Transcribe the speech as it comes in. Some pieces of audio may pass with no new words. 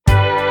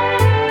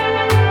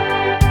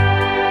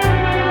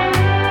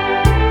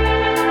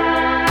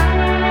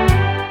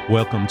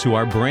Welcome to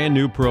our brand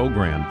new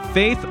program,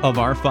 Faith of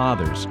Our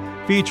Fathers,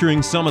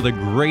 featuring some of the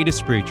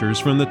greatest preachers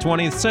from the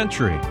 20th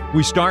century.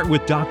 We start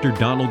with Dr.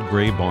 Donald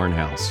Gray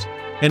Barnhouse,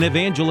 an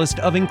evangelist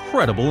of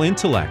incredible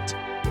intellect,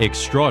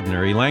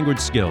 extraordinary language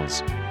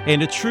skills,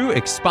 and a true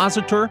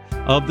expositor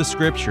of the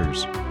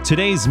Scriptures.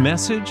 Today's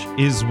message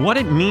is what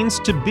it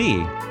means to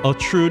be a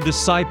true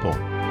disciple.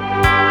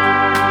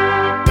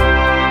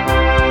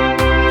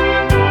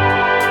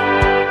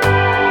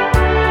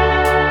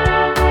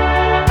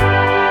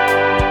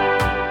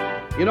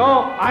 You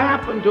know, I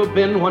happened to have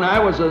been, when I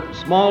was a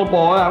small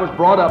boy, I was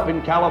brought up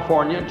in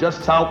California,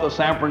 just south of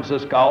San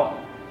Francisco.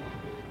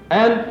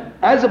 And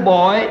as a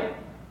boy,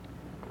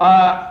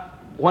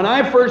 when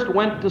I first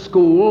went to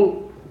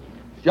school,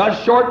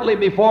 just shortly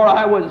before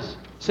I was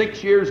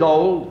 6 years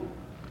old,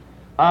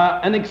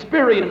 an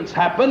experience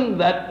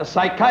happened that a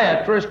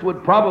psychiatrist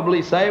would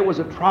probably say was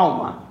a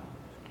trauma.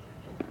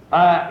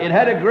 It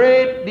had a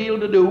great deal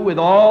to do with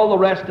all the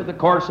rest of the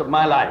course of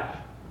my life.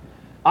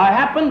 I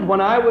happened,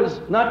 when I was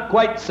not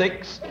quite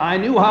 6, I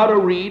knew how to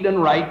read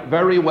and write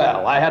very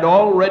well. I had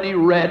already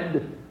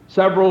read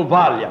several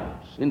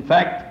volumes. In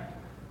fact,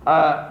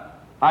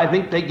 I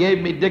think they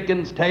gave me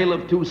Dickens' Tale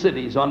of Two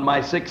Cities on my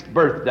 6th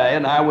birthday,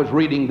 and I was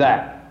reading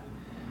that.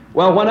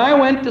 Well, when I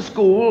went to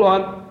school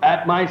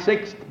at my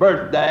 6th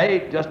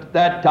birthday, just at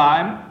that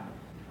time,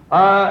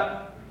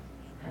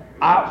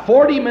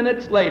 40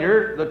 minutes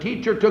later, the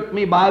teacher took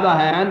me by the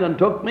hand and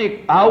took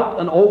me out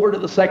and over to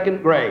the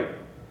 2nd grade.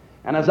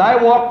 And as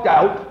I walked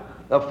out,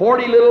 the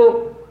 40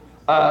 little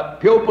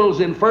pupils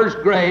in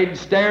 1st grade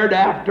stared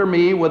after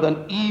me with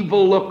an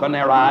evil look on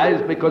their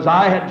eyes because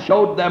I had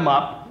showed them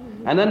up.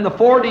 And then the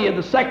 40 of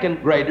the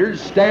 2nd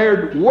graders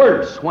stared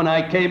worse when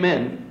I came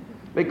in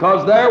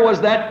because there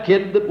was that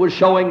kid that was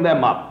showing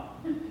them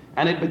up.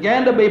 And it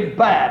began to be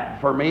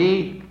bad for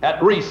me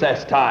at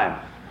recess time.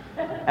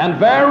 And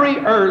very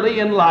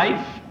early in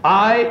life,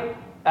 I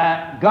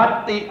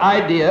got the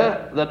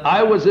idea that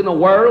I was in a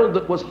world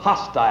that was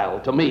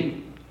hostile to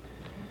me.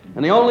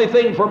 And the only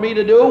thing for me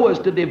to do was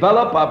to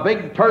develop a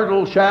big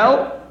turtle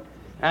shell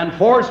and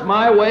force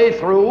my way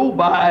through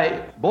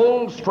by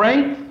bull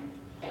strength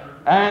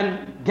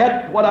and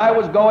get what I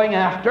was going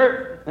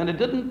after. And it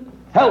didn't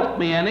help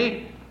me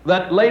any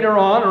that later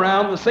on,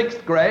 around the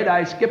 6th grade,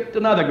 I skipped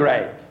another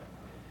grade.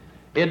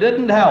 It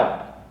didn't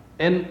help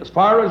as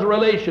far as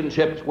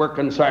relationships were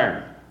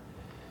concerned.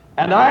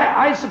 And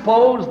I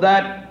suppose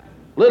that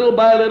little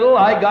by little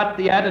I got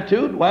the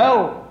attitude,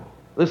 well,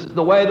 this is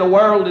the way the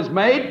world is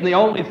made, and the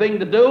only thing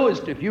to do is,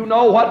 if you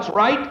know what's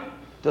right,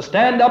 to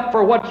stand up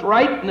for what's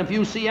right, and if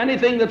you see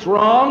anything that's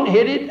wrong,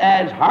 hit it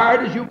as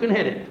hard as you can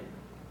hit it.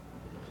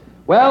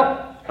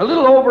 Well, a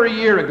little over a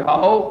year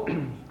ago,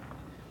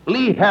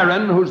 Lee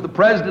Herron, who's the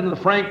president of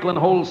the Franklin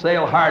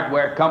Wholesale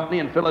Hardware Company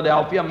in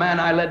Philadelphia, a man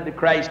I led to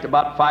Christ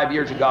about 5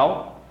 years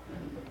ago,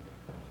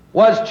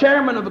 was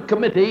chairman of a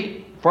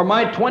committee for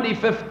my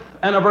 25th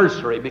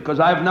anniversary,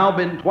 because I've now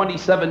been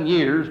 27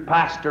 years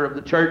pastor of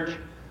the church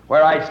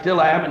where I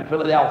still am in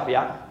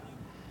Philadelphia.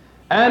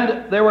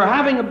 And they were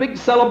having a big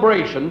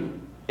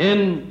celebration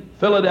in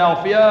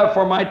Philadelphia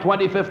for my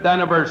 25th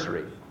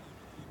anniversary.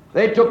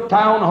 They took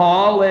town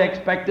hall. They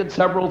expected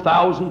several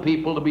thousand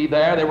people to be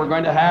there. They were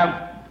going to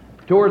have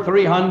 200 or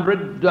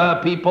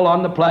 300 people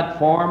on the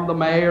platform, the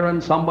mayor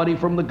and somebody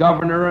from the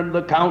governor and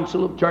the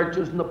council of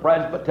churches and the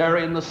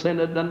presbytery and the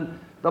synod and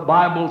the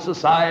Bible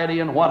Society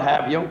and what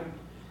have you.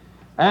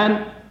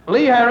 And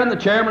Lee Herron, the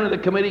chairman of the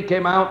committee,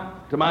 came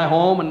out to my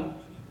home and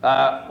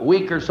a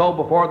week or so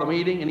before the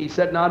meeting, and he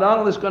said, "Now,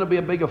 Donald, this is going to be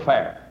a big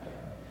affair."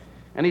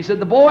 And he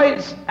said, "The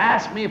boys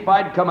asked me if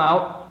I'd come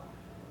out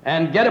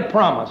and get a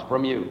promise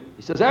from you."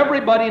 He says,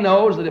 "Everybody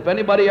knows that if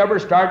anybody ever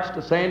starts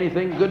to say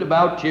anything good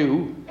about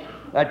you,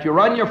 that you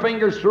run your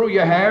fingers through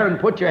your hair and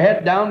put your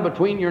head down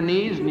between your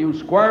knees and you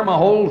squirm a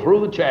hole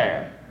through the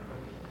chair.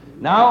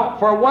 Now,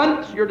 for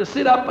once, you're to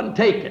sit up and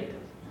take it.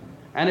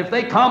 And if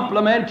they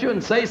compliment you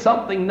and say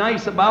something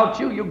nice about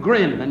you, you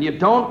grin and you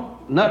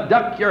don't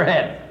duck your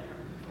head."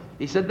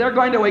 He said, "They're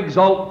going to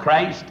exalt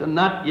Christ and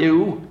not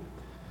you.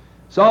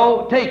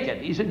 So take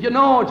it." He said, "You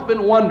know, it's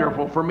been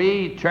wonderful for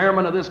me,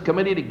 chairman of this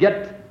committee, to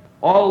get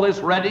all this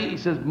ready." He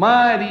says,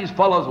 "My, these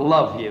fellows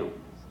love you."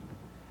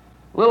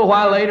 A little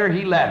while later,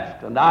 he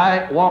left, and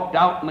I walked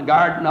out in the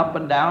garden up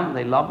and down, and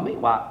they loved me.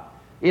 Why,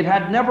 it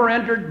had never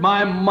entered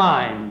my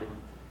mind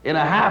in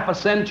a half a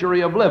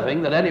century of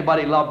living that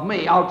anybody loved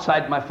me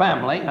outside my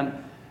family, and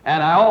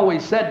I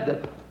always said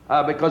that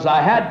because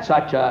I had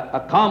such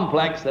a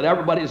complex that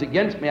everybody's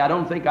against me, I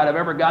don't think I'd have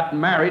ever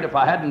gotten married if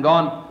I hadn't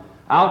gone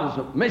out as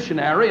a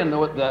missionary, and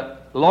the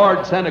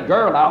Lord sent a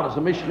girl out as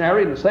a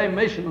missionary in the same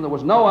mission, and there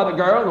was no other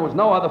girl, and there was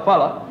no other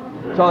fella,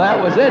 so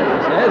that was it,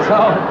 you see.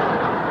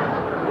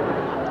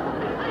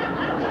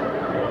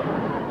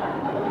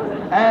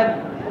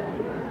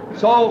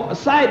 So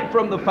aside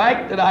from the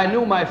fact that I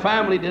knew my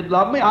family did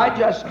love me, I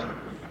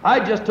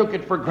just took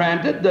it for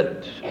granted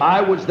that I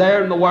was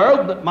there in the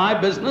world, that my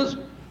business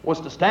was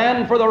to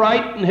stand for the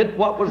right and hit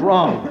what was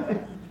wrong.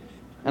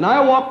 And I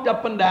walked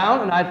up and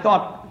down, and I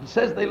thought, he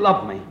says they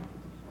love me.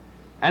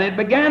 And it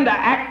began to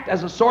act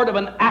as a sort of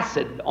an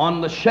acid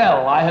on the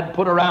shell I had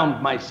put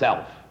around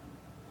myself.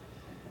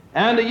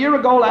 And a year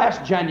ago,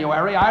 last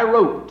January, I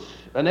wrote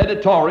an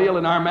editorial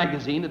in our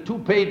magazine, a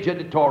 2-page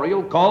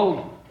editorial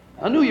called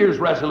A New Year's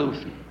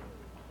Resolution.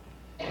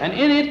 And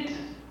in it,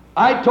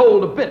 I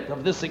told a bit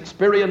of this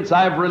experience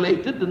I've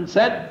related and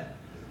said,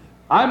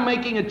 I'm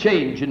making a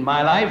change in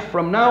my life.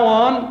 From now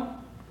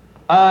on,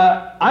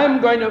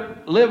 I'm going to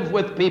live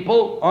with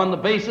people on the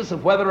basis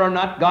of whether or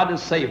not God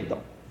has saved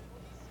them.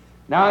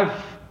 Now,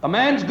 if a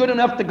man's good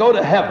enough to go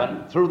to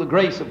heaven through the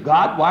grace of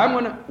God, well, I'm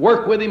going to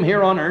work with him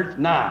here on earth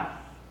now.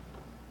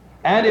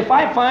 And if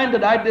I find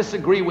that I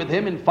disagree with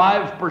him in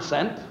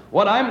 5%,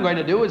 what I'm going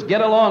to do is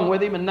get along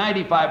with him in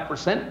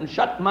 95% and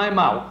shut my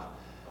mouth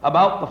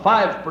about the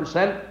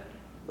 5%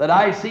 that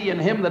I see in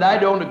him that I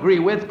don't agree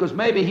with, because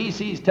maybe he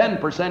sees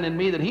 10% in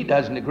me that he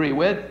doesn't agree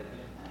with.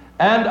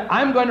 And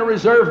I'm going to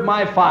reserve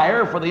my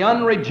fire for the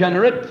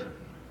unregenerate,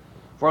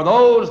 for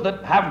those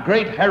that have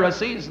great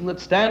heresies and that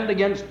stand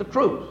against the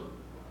truth.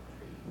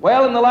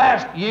 Well, in the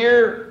last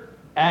year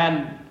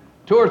and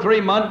 2 or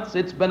 3 months,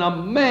 it's been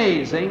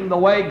amazing the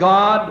way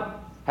God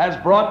has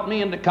brought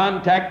me into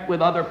contact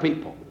with other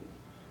people.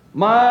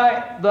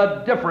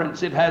 The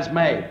difference it has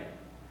made.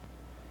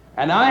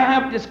 And I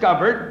have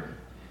discovered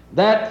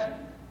that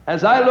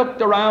as I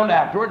looked around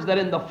afterwards, that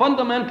in the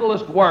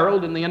fundamentalist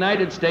world in the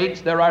United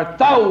States, there are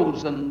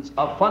thousands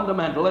of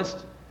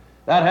fundamentalists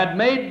that had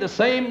made the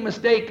same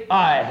mistake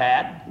I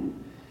had,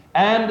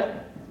 and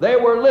they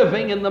were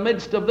living in the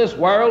midst of this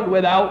world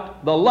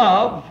without the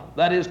love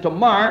that is to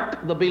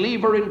mark the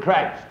believer in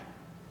Christ.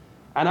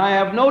 And I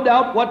have no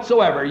doubt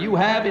whatsoever you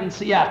have in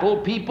Seattle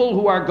people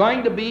who are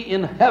going to be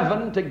in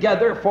heaven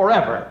together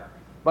forever,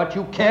 but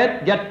you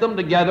can't get them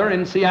together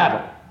in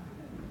Seattle.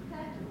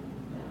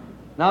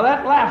 Now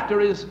that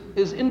laughter is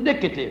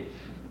indicative.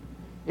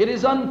 It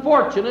is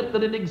unfortunate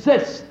that it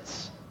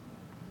exists.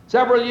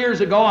 Several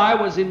years ago, I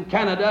was in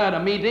Canada at a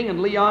meeting, and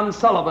Leon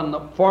Sullivan, the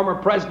former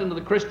president of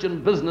the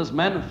Christian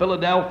Businessmen of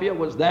Philadelphia,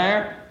 was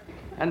there.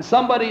 And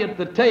somebody at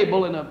the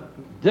table in a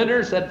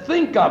dinner said,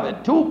 think of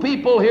it, 2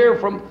 people here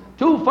from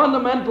 2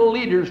 fundamental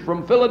leaders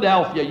from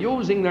Philadelphia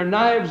using their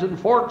knives and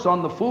forks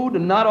on the food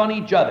and not on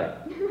each other.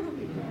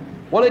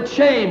 Well, it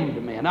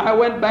shamed me, and I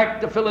went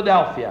back to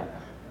Philadelphia.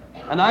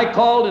 And I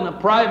called in a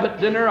private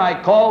dinner,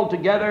 I called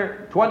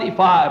together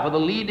 25 of the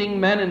leading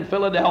men in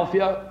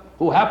Philadelphia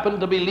who happened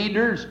to be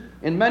leaders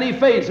in many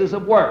phases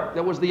of work.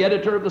 There was the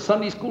editor of the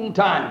Sunday School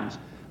Times,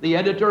 the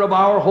editor of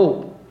Our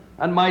Hope,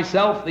 and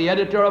myself, the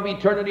editor of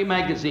Eternity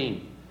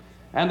Magazine.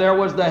 And there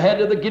was the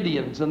head of the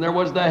Gideons, and there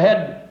was the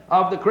head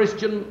of the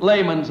Christian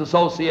Laymen's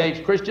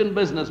Association, Christian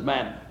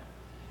Businessmen.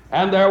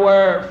 And there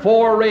were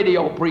 4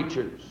 radio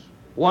preachers.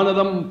 One of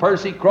them,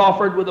 Percy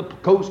Crawford, with a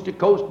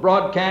coast-to-coast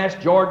broadcast,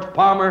 George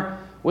Palmer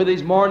with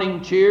his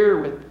morning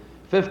cheer, with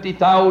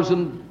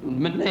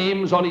 50,000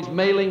 names on his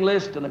mailing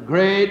list, and a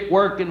great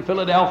work in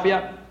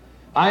Philadelphia.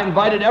 I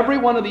invited every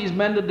one of these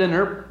men to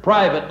dinner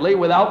privately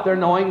without their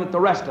knowing that the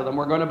rest of them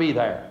were going to be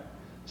there.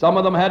 Some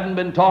of them hadn't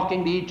been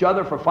talking to each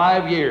other for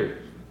 5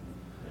 years.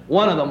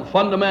 One of them,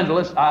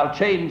 fundamentalist, I'll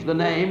change the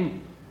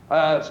name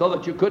so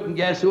that you couldn't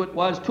guess who it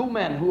was, 2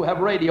 men who have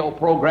radio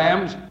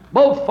programs,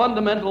 both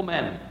fundamental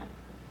men.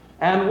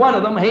 And one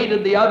of them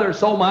hated the other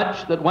so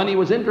much that when he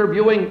was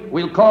interviewing,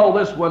 we'll call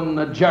this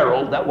one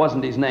Gerald, that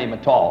wasn't his name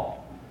at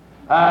all.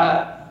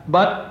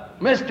 But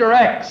Mr.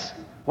 X,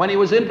 when he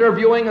was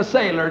interviewing a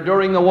sailor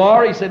during the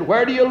war, he said,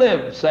 where do you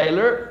live,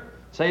 sailor?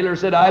 Sailor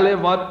said, I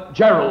live on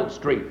Gerald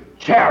Street.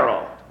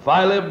 Gerald. If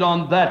I lived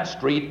on that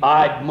street,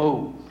 I'd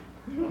move.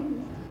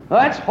 Now,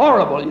 that's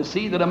horrible, you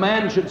see, that a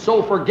man should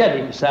so forget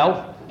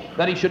himself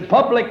that he should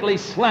publicly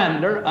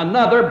slander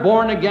another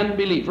born-again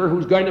believer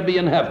who's going to be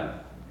in heaven.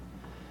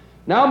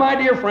 Now,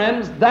 my dear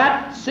friends,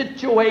 that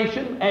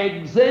situation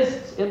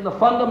exists in the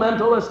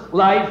fundamentalist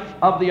life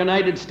of the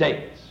United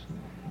States.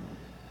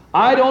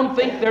 I don't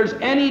think there's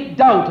any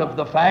doubt of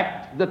the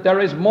fact that there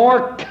is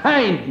more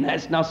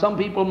kindness. Now, some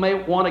people may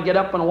want to get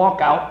up and walk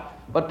out,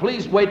 but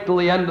please wait till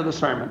the end of the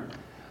sermon.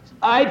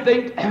 I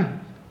think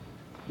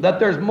that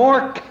there's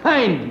more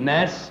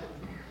kindness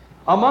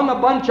among a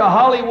bunch of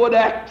Hollywood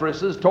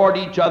actresses toward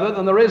each other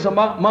than there is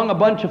among a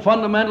bunch of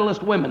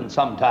fundamentalist women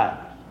sometimes.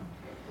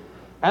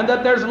 And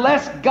that there's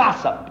less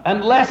gossip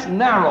and less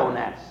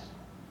narrowness.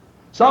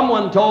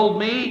 Someone told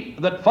me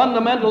that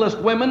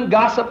fundamentalist women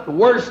gossiped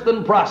worse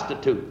than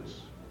prostitutes.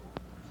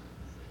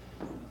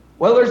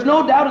 Well, there's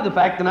no doubt of the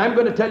fact, and I'm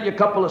going to tell you a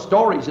couple of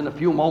stories in a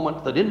few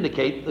moments that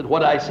indicate that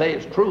what I say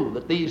is true,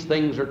 that these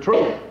things are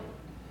true.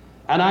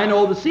 And I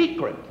know the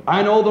secret.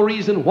 I know the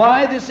reason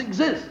why this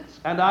exists.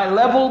 And I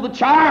level the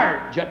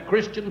charge at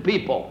Christian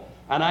people.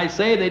 And I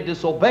say they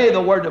disobey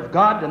the Word of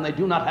God and they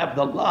do not have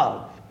the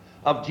love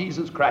of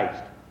Jesus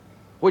Christ,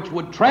 which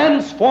would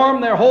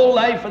transform their whole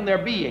life and their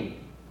being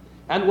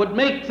and would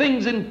make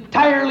things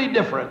entirely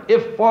different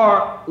if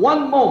for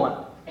one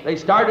moment they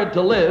started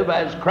to live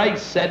as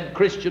Christ said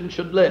Christians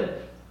should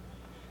live.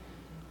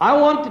 I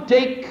want to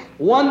take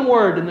one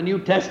word in the New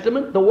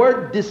Testament, the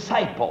word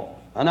disciple,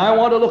 and I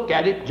want to look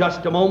at it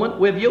just a moment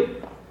with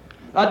you.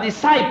 A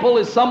disciple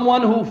is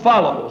someone who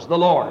follows the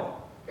Lord,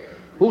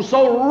 who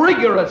so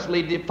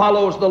rigorously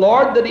follows the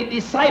Lord that he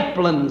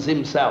disciplines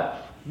himself.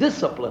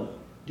 Discipline. Do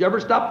you ever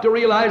stop to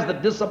realize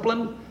that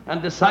discipline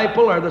and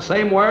disciple are the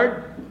same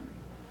word?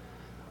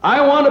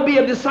 I want to be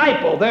a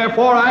disciple,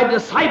 therefore I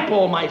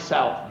disciple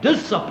myself.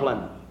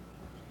 Discipline.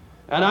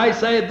 And I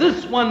say,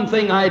 this one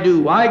thing I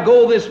do, I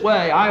go this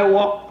way, I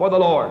walk for the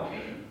Lord.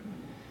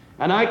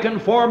 And I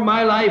conform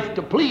my life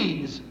to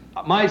please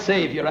my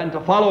Savior and to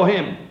follow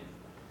Him.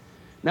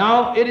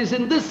 Now, it is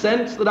in this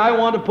sense that I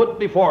want to put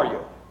before you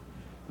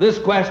this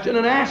question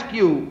and ask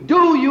you,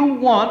 do you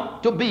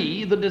want to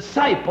be the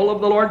disciple of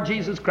the Lord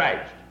Jesus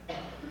Christ?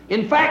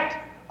 In fact,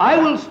 I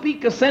will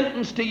speak a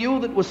sentence to you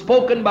that was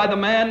spoken by the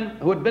man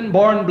who had been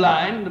born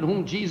blind and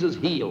whom Jesus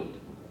healed.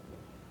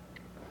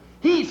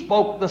 He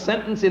spoke the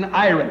sentence in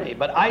irony,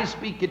 but I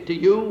speak it to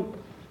you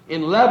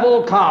in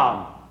level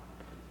calm.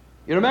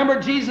 You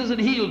remember Jesus had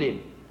healed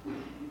him,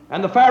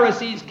 and the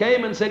Pharisees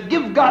came and said,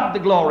 give God the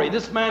glory.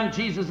 This man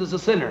Jesus is a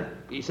sinner.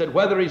 He said,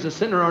 whether he's a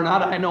sinner or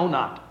not, I know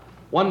not.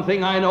 One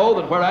thing I know,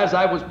 that whereas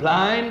I was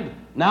blind,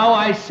 now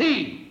I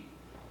see.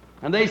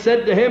 And they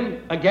said to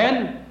him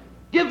again,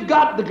 give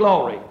God the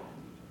glory.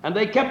 And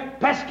they kept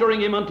pestering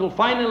him until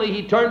finally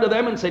he turned to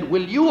them and said,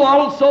 will you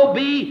also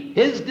be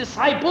his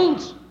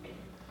disciples?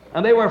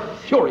 And they were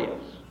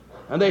furious.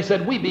 And they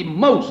said, we be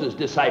Moses'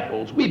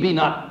 disciples, we be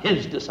not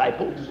his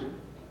disciples.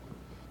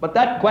 But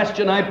that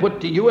question I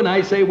put to you, and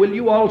I say, will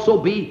you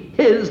also be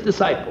his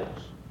disciples?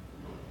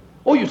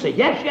 Oh, you say,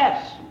 yes,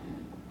 yes.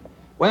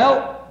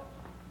 Well,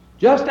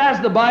 just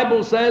as the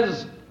Bible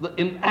says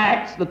in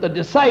Acts that the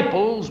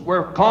disciples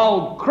were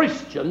called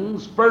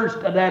Christians first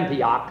at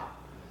Antioch,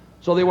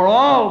 so they were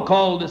all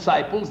called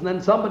disciples, and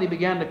then somebody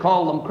began to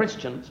call them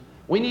Christians.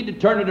 We need to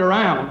turn it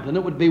around, and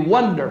it would be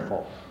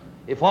wonderful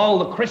if all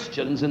the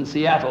Christians in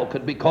Seattle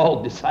could be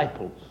called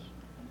disciples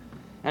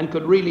and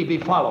could really be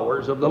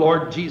followers of the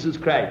Lord Jesus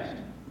Christ.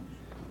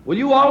 Will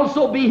you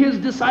also be his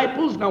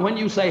disciples? Now, when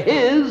you say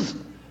his,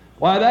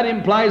 why, that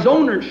implies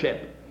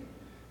ownership,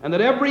 and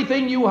that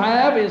everything you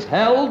have is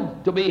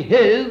held to be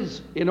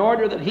his in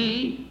order that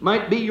he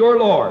might be your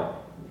Lord.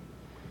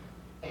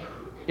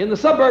 In the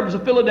suburbs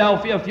of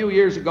Philadelphia a few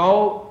years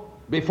ago,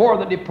 before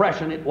the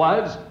Depression it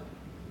was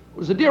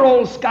a dear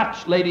old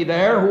Scotch lady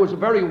there who was a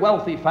very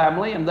wealthy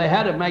family, and they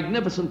had a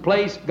magnificent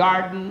place,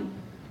 garden,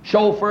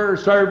 chauffeur,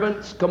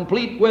 servants,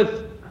 complete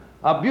with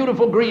a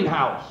beautiful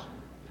greenhouse.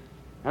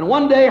 And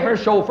one day her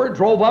chauffeur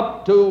drove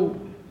up to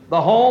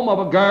the home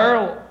of a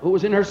girl who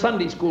was in her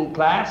Sunday school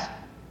class.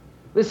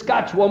 This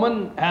Scotch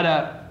woman had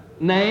a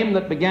name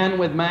that began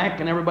with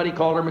Mac, and everybody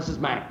called her Mrs.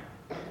 Mac.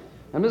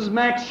 And Mrs.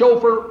 Mac's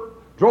chauffeur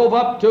drove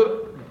up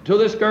to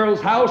this girl's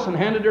house and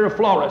handed her a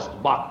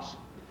florist box.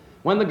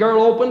 When the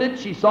girl opened it,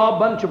 she saw a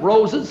bunch of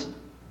roses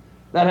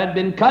that had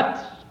been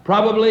cut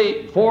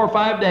probably 4 or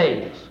 5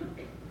 days.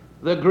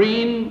 The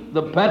green,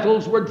 the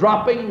petals were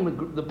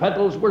dropping, the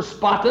petals were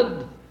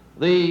spotted,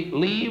 the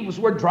leaves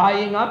were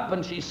drying up,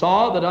 and she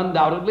saw that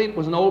undoubtedly it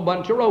was an old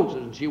bunch of roses.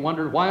 And she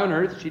wondered why on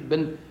earth she'd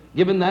been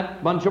given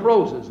that bunch of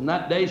roses. And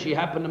that day she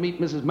happened to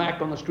meet Mrs.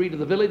 Mac on the street of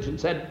the village and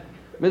said,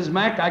 Mrs.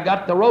 Mac, I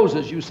got the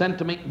roses you sent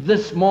to me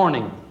this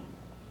morning.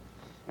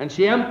 And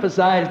she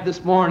emphasized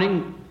this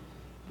morning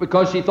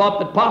because she thought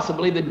that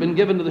possibly they'd been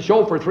given to the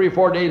chauffeur 3 or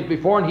 4 days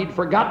before and he'd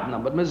forgotten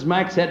them. But Mrs.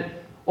 Mac said,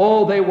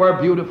 oh, they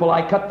were beautiful.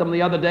 I cut them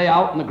the other day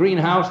out in the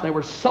greenhouse. They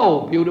were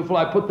so beautiful.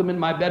 I put them in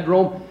my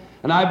bedroom,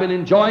 and I've been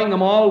enjoying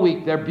them all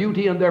week, their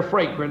beauty and their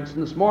fragrance.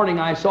 And this morning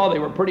I saw they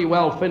were pretty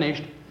well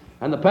finished,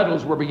 and the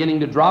petals were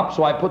beginning to drop,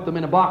 so I put them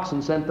in a box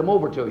and sent them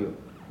over to you.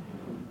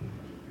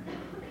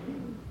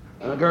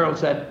 And the girl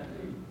said,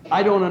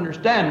 I don't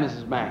understand,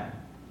 Mrs. Mac.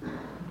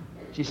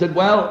 She said,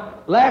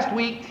 well, last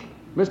week,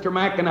 Mr.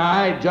 Mac and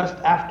I, just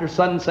after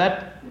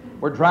sunset,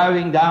 were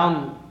driving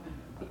down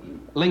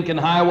Lincoln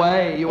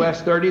Highway,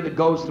 US 30, that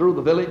goes through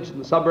the village in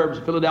the suburbs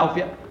of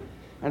Philadelphia.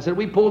 And said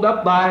we pulled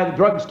up by the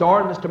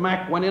drugstore, and Mr.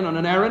 Mac went in on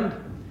an errand,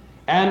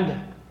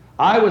 and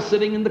I was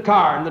sitting in the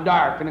car in the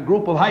dark, and a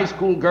group of high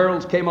school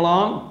girls came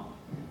along,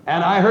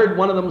 and I heard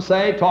one of them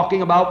say,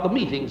 talking about the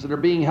meetings that are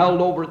being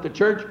held over at the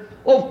church,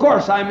 oh, of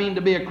course I mean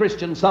to be a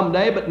Christian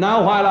someday, but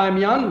now while I'm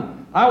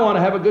young, I want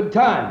to have a good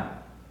time.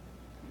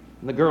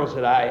 And the girl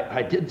said,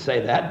 I did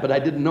say that, but I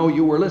didn't know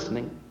you were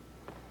listening.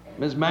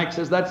 Ms. Mack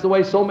says, that's the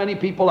way so many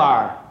people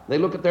are. They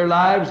look at their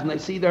lives and they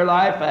see their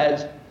life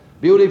as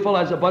beautiful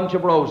as a bunch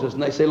of roses.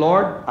 And they say,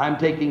 Lord, I'm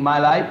taking my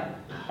life,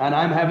 and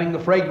I'm having the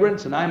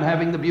fragrance, and I'm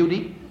having the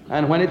beauty.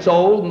 And when it's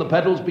old and the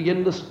petals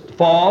begin to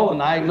fall,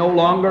 and I no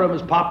longer am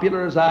as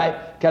popular as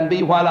I can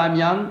be while I'm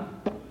young,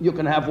 you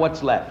can have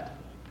what's left.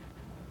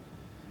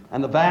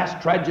 And the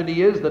vast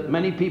tragedy is that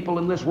many people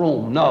in this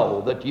room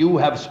know that you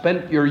have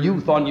spent your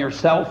youth on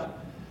yourself,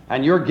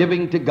 and you're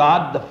giving to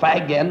God the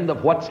fag end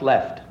of what's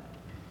left.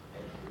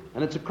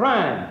 And it's a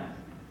crime.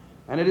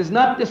 And it is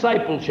not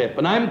discipleship.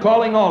 And I'm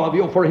calling all of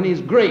you, for in His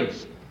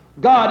grace,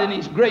 God in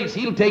His grace,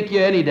 He'll take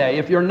you any day.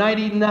 If you're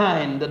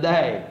 99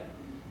 today,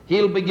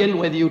 He'll begin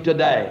with you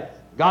today.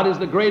 God is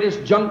the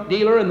greatest junk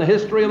dealer in the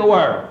history of the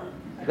world.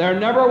 There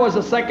never was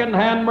a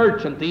second-hand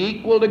merchant the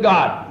equal to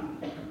God.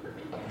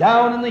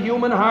 Down in the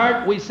human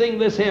heart, we sing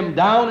this hymn,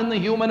 down in the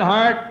human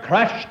heart,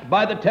 crushed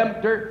by the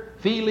tempter,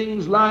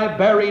 feelings lie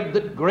buried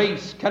that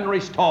grace can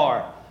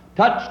restore.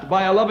 Touched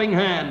by a loving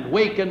hand,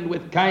 wakened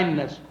with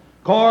kindness,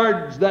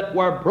 chords that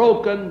were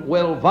broken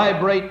will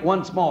vibrate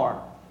once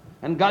more.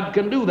 And God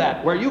can do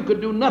that. Where you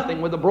could do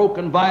nothing with a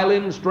broken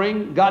violin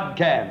string, God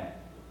can.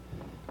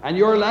 And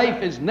your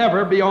life is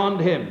never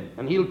beyond Him,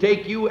 and He'll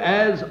take you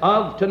as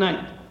of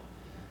tonight.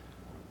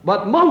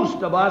 But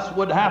most of us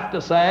would have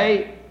to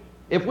say,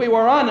 if we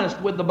were honest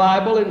with the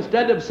Bible,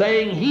 instead of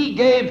saying He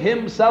gave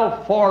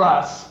Himself for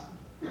us,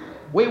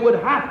 we would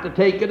have to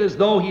take it as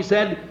though He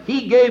said,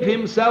 He gave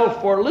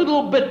Himself for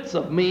little bits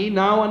of me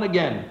now and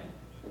again.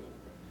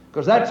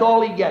 Because that's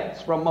all He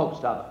gets from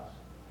most of us.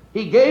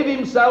 He gave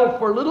Himself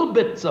for little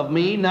bits of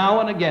me now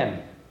and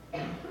again.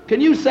 Can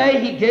you say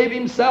He gave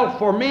Himself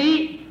for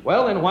me?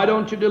 Well, then why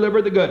don't you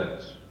deliver the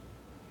goods?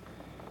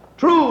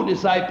 True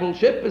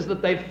discipleship is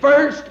that they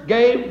first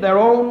gave their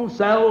own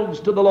selves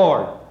to the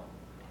Lord.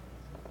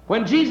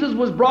 When Jesus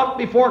was brought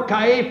before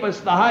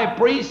Caiaphas, the high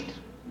priest,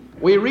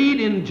 we read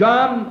in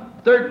John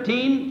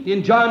 18,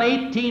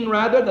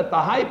 that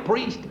the high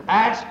priest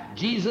asked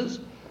Jesus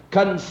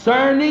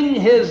concerning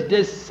His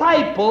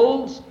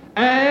disciples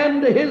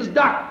and His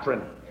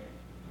doctrine.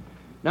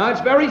 Now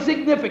it's very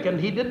significant.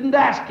 He didn't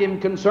ask Him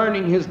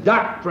concerning His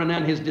doctrine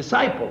and His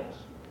disciples,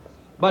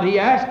 but He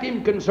asked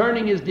Him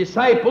concerning His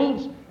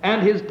disciples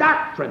and His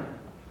doctrine.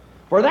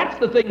 For that's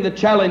the thing that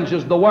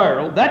challenges the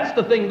world. That's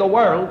the thing the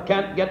world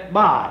can't get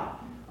by.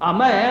 A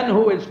man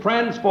who is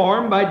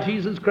transformed by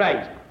Jesus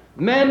Christ.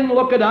 Men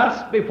look at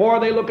us before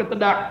they look at the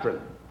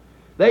doctrine.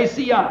 They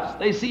see us.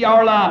 They see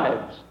our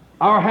lives,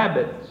 our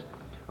habits,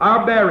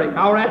 our bearing,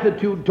 our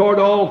attitude toward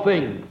all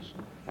things.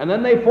 And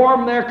then they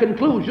form their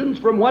conclusions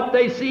from what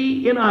they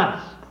see in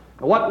us,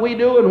 what we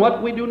do and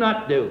what we do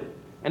not do.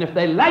 And if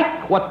they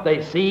like what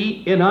they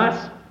see in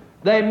us,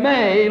 they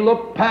may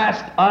look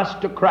past us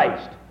to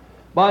Christ.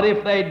 But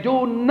if they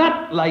do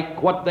not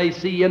like what they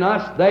see in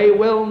us, they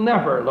will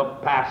never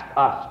look past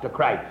us to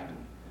Christ.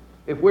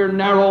 If we're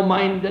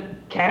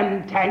narrow-minded,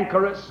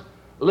 cantankerous,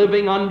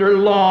 living under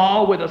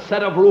law with a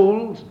set of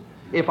rules,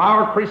 if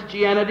our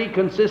Christianity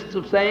consists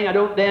of saying, I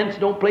don't dance,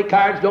 don't play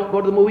cards, don't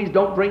go to the movies,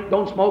 don't drink,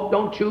 don't smoke,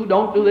 don't chew,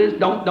 don't do this,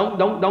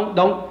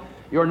 don't,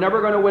 you're never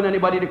going to win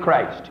anybody to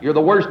Christ. You're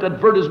the worst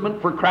advertisement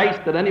for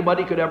Christ that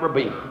anybody could ever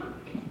be.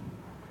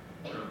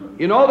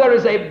 You know, there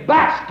is a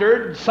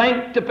bastard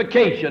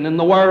sanctification in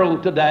the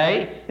world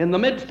today, in the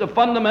midst of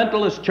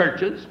fundamentalist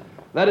churches,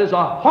 that is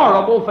a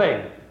horrible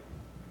thing.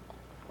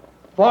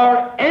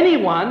 For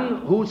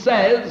anyone who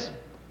says,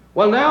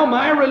 well, now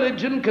my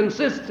religion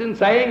consists in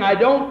saying, I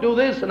don't do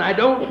this, and I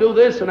don't do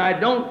this, and I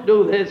don't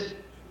do this,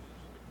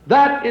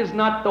 that is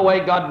not the way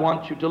God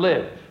wants you to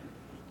live.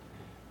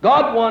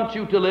 God wants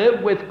you to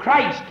live with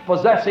Christ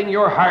possessing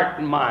your heart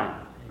and mind.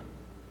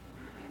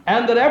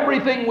 And that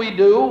everything we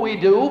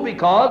do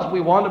because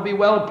we want to be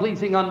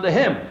well-pleasing unto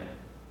Him.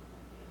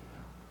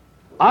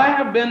 I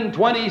have been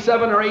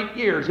 27 or 8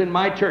 years in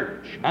my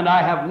church, and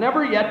I have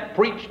never yet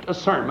preached a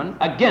sermon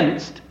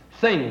against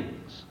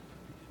things.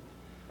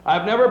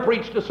 I've never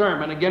preached a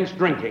sermon against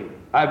drinking.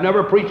 I've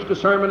never preached a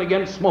sermon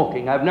against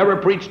smoking. I've never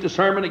preached a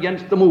sermon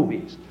against the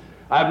movies.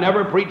 I've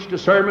never preached a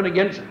sermon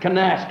against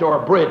canasta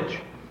or bridge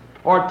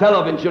or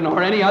television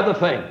or any other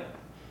thing.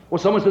 Well,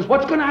 someone says,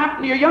 what's going to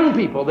happen to your young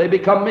people? They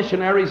become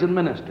missionaries and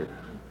ministers.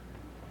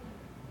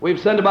 We've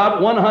sent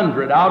about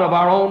 100 out of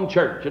our own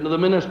church into the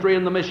ministry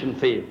and the mission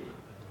field.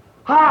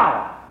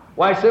 How?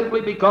 Why,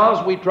 simply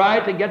because we try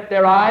to get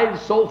their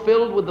eyes so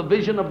filled with the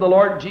vision of the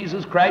Lord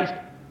Jesus Christ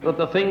that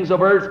the things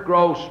of earth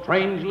grow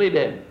strangely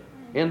dim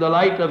in the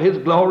light of His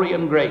glory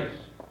and grace.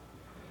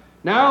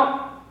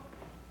 Now,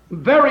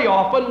 very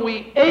often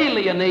we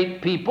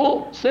alienate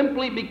people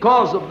simply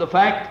because of the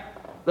fact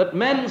that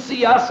men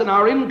see us and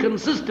our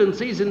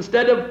inconsistencies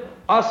instead of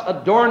us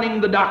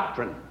adorning the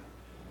doctrine.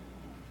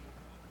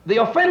 The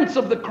offense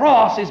of the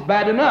cross is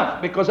bad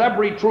enough because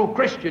every true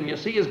Christian, you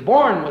see, is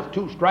born with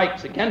 2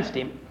 strikes against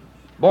him,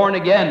 born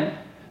again,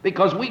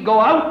 because we go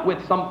out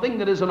with something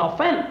that is an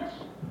offense.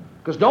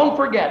 Because don't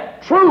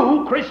forget,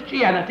 true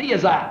Christianity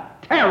is a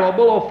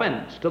terrible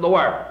offense to the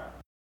world.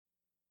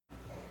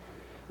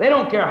 They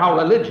don't care how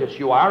religious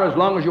you are as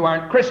long as you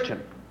aren't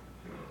Christian.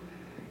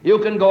 You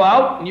can go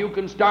out and you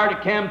can start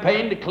a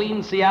campaign to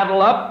clean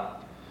Seattle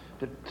up,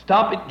 to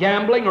stop it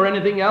gambling or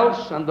anything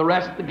else, and the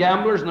rest, the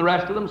gamblers and the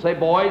rest of them say,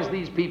 boys,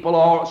 these people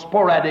all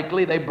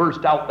sporadically, they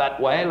burst out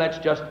that way. Let's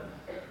just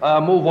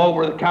move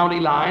over the county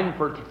line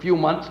for a few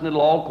months and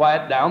it'll all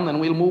quiet down, then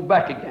we'll move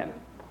back again.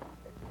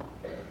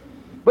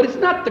 But it's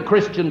not the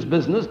Christian's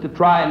business to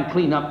try and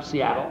clean up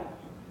Seattle.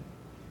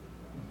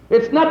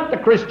 It's not the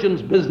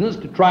Christian's business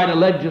to try to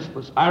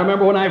legislate. I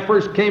remember when I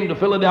first came to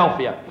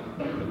Philadelphia,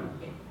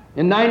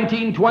 in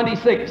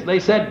 1926, they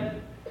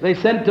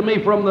sent to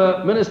me from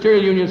the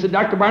ministerial union, said,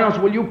 Dr.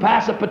 Barnhouse, will you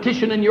pass a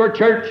petition in your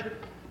church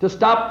to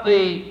stop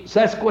the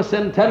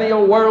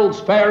sesquicentennial World's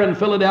Fair in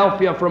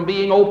Philadelphia from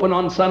being open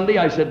on Sunday?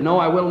 I said, no,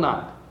 I will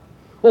not.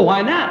 Well,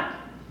 why not?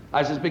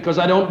 I says, because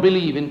I don't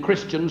believe in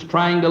Christians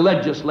trying to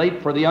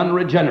legislate for the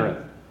unregenerate.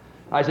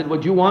 I said,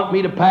 would you want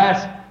me to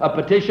pass a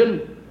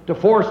petition to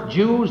force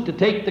Jews to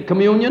take the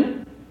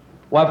communion?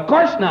 Well, of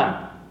course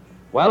not.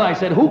 Well, I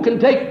said, who can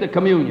take the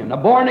communion? A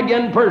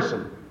born-again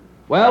person.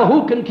 Well,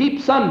 who can keep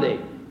Sunday?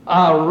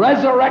 A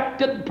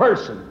resurrected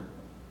person.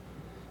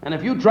 And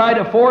if you try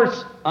to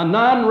force a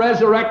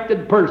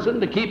non-resurrected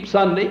person to keep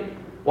Sunday,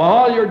 well,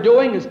 all you're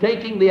doing is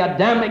taking the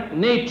Adamic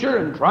nature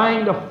and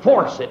trying to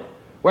force it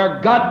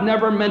where God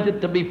never meant it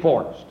to be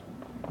forced.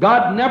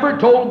 God never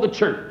told the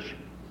church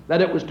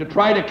that it was to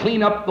try to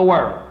clean up the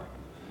world.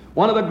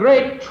 One of the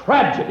great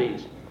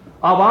tragedies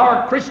of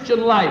our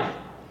Christian life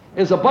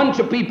is a bunch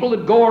of people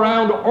that go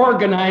around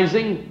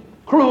organizing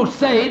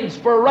crusades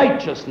for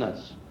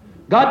righteousness.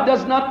 God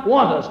does not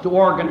want us to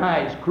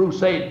organize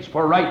crusades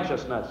for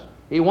righteousness.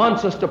 He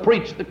wants us to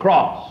preach the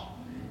cross.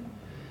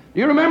 Do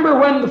you remember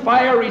when the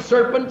fiery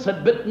serpents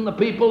had bitten the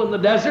people in the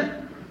desert?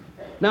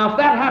 Now, if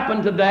that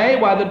happened today,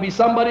 why, there'd be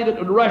somebody that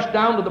would rush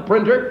down to the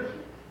printer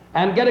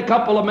and get a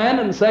couple of men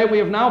and say, we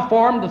have now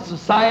formed the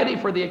Society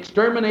for the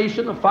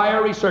Extermination of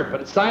Fiery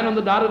Serpents. Sign on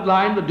the dotted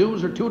line, the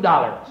dues are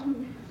 $2.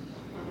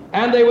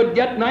 And they would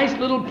get nice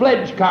little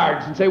pledge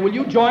cards and say, will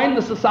you join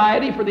the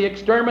Society for the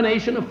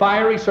Extermination of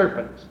Fiery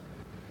Serpents?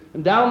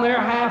 And down there,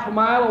 half a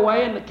mile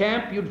away in the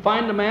camp, you'd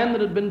find a man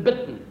that had been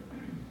bitten.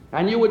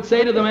 And you would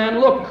say to the man,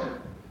 look,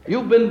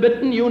 you've been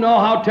bitten, you know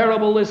how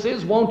terrible this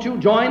is, won't you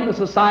join the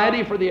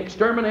Society for the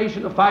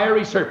Extermination of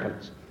Fiery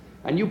Serpents?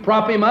 And you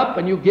prop him up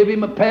and you give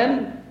him a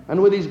pen,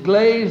 and with his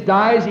glazed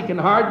eyes he can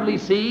hardly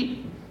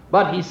see,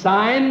 but he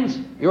signs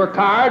your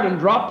card and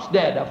drops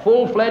dead, a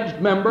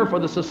full-fledged member for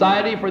the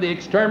Society for the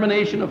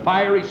Extermination of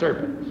Fiery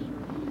Serpents.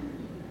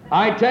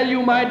 I tell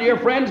you, my dear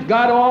friends,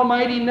 God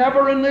Almighty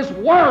never in this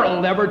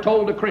world ever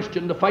told a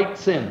Christian to fight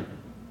sin.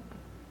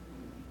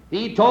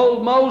 He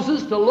told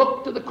Moses to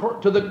look to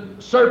the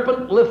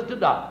serpent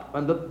lifted up,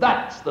 and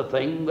that's the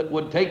thing that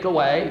would take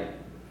away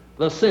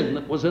the sin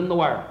that was in the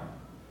world.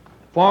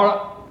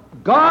 For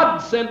God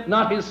sent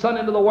not his Son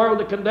into the world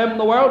to condemn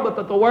the world, but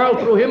that the world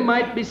through him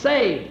might be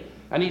saved.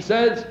 And he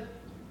says,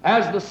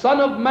 as the Son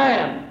of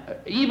Man,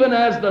 even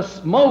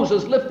as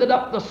Moses lifted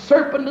up the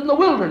serpent in the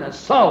wilderness,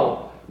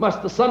 so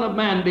must the Son of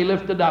Man be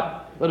lifted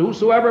up, that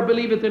whosoever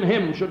believeth in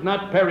him should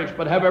not perish,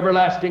 but have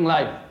everlasting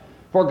life.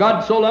 For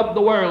God so loved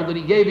the world that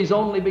he gave his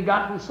only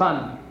begotten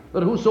Son,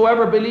 that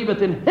whosoever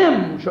believeth in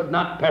him should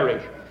not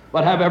perish,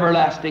 but have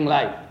everlasting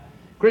life.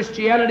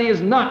 Christianity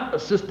is not a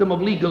system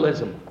of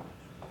legalism.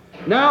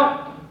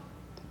 Now,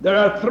 there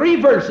are 3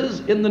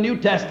 verses in the New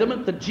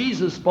Testament that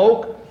Jesus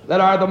spoke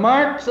that are the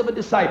marks of a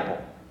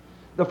disciple.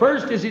 The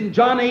first is in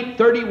John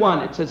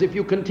 8:31. It says, if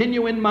you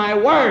continue in my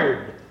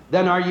word,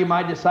 then are ye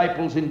my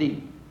disciples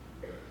indeed.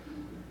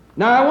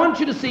 Now, I want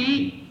you to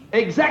see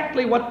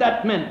exactly what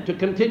that meant, to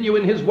continue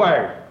in his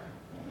word.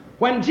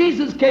 When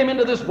Jesus came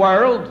into this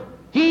world,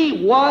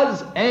 he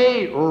was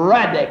a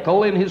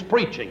radical in his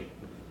preaching.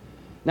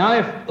 Now,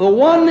 if the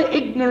one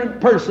ignorant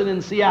person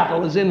in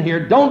Seattle is in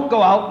here, don't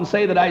go out and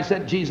say that I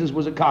said Jesus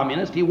was a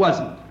communist. He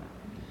wasn't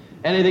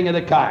anything of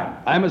the kind.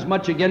 I'm as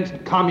much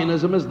against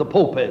communism as the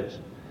Pope is.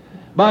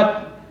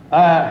 But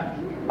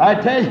I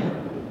tell you,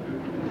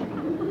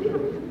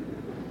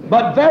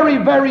 but very,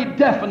 very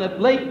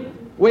definitely,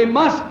 we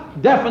must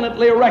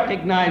definitely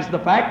recognize the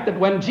fact that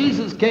when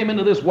Jesus came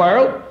into this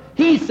world,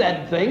 he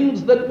said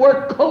things that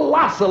were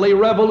colossally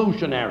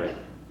revolutionary.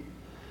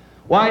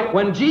 Why,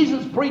 when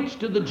Jesus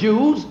preached to the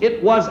Jews,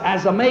 it was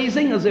as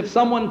amazing as if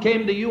someone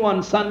came to you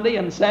on Sunday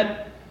and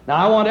said, now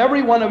I want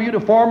every one of you to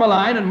form a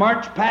line and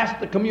march past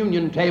the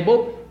communion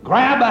table,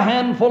 grab a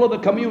handful of the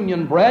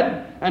communion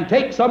bread, and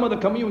take some of the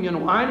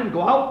communion wine and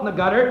go out in the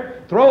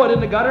gutter, throw it in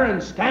the gutter,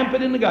 and stamp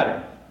it in the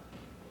gutter.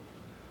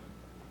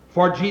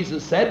 For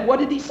Jesus said, what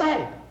did he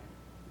say?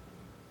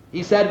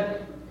 He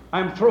said,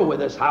 I'm through with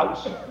this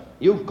house.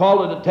 You've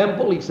called it a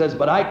temple. He says,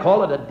 but I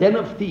call it a den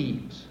of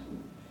thieves.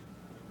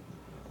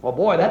 Well,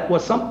 boy, that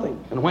was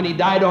something. And when he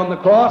died on the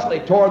cross, they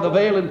tore the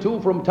veil in two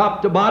from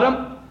top to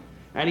bottom.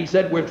 And he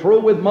said, we're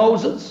through with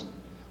Moses.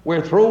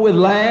 We're through with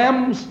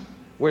lambs.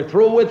 We're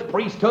through with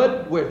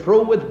priesthood. We're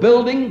through with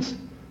buildings.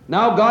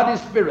 Now God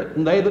is spirit,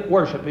 and they that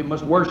worship him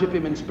must worship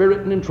him in spirit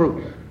and in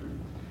truth.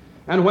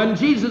 And when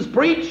Jesus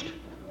preached,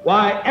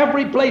 why,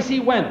 every place he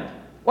went,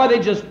 why, they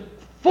just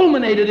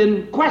fulminated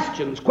in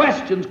questions.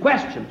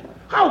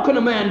 How can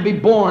a man be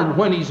born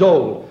when he's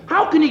old?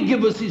 How can he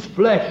give us his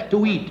flesh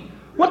to eat?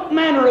 What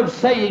manner of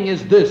saying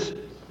is this?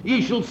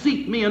 Ye shall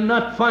seek me and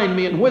not find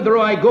me, and whither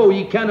I go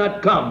ye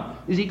cannot come.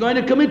 Is he going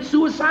to commit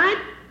suicide?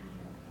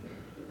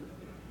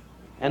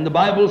 And the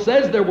Bible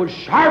says there were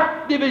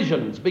sharp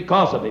divisions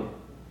because of him,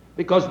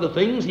 because the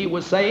things he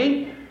was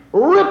saying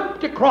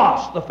ripped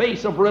across the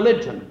face of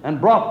religion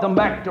and brought them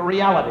back to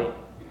reality.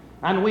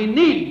 And we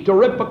need to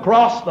rip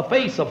across the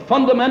face of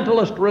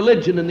fundamentalist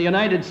religion in the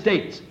United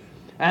States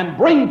and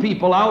bring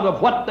people out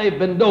of what they've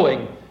been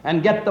doing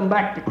and get them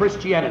back to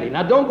Christianity.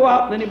 Now, don't go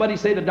out and anybody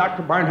say that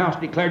Dr. Barnhouse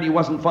declared he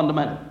wasn't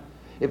fundamental.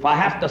 If I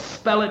have to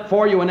spell it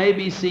for you in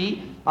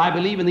ABC, I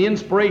believe in the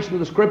inspiration of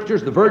the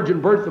Scriptures, the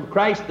virgin birth of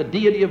Christ, the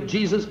deity of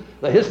Jesus,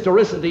 the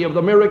historicity of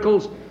the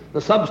miracles,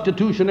 the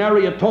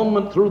substitutionary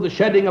atonement through the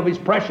shedding of his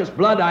precious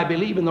blood. I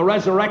believe in the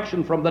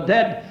resurrection from the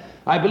dead.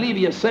 I believe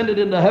he ascended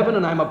into heaven,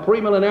 and I'm a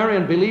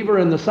premillenarian believer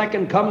in the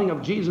second coming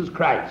of Jesus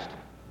Christ.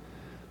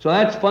 So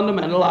that's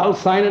fundamental. I'll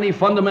sign any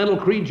fundamental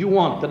creed you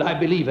want that I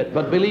believe it.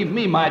 But believe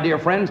me, my dear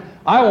friends,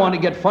 I want to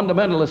get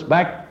fundamentalists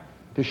back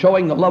to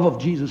showing the love of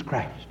Jesus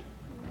Christ.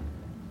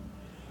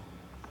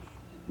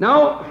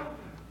 Now,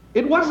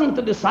 it wasn't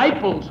the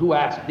disciples who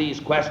asked these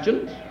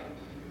questions,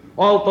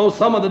 although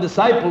some of the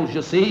disciples,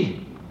 you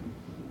see,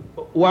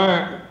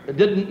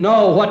 didn't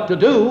know what to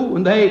do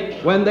when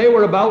they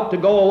were about to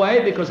go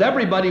away, because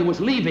everybody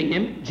was leaving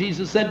him.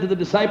 Jesus said to the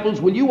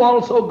disciples, "Will you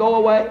also go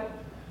away?"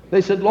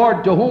 They said,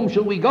 "Lord, to whom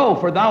shall we go?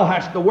 For thou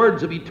hast the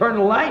words of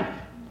eternal life."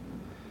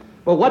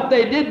 But what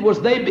they did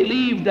was they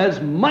believed as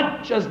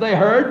much as they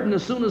heard, and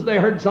as soon as they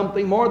heard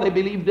something more, they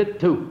believed it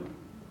too.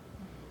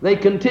 They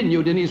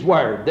continued in his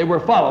word. They were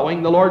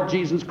following the Lord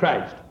Jesus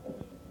Christ.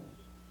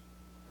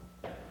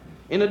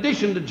 In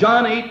addition to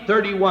John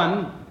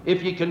 8:31,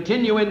 "If ye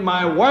continue in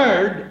my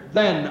word,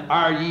 then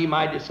are ye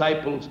my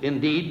disciples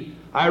indeed,"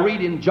 I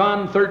read in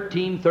John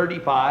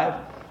 13:35,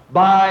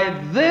 "By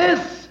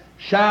this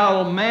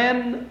shall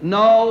men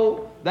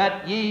know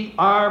that ye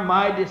are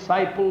my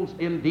disciples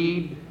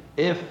indeed,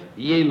 if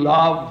ye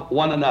love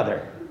one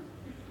another."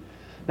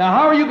 Now,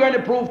 how are you going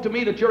to prove to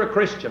me that you're a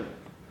Christian?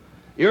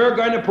 You're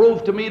going to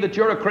prove to me that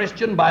you're a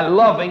Christian by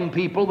loving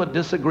people that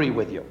disagree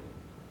with you.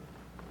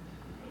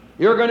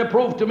 You're going to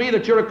prove to me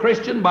that you're a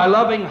Christian by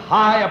loving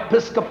high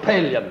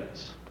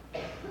Episcopalians,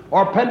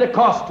 or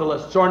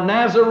Pentecostalists, or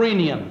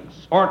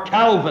Nazarenes, or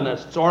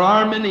Calvinists, or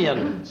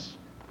Arminians.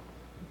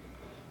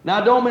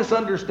 Now, don't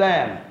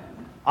misunderstand.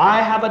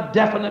 I have a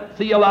definite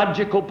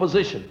theological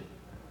position,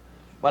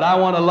 but I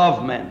want to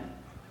love men.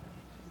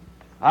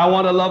 I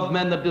want to love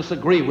men that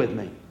disagree with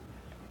me.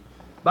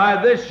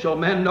 "By this shall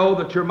men know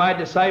that you're my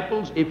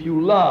disciples, if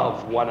you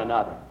love one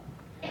another."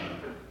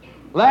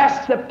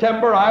 Last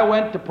September, I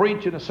went to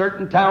preach in a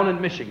certain town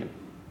in Michigan.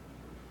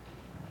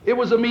 It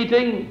was a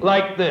meeting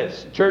like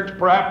this, church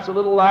perhaps a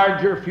little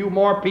larger, a few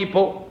more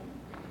people.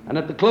 And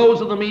at the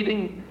close of the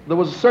meeting, there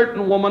was a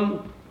certain woman.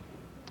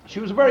 She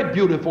was a very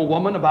beautiful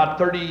woman, about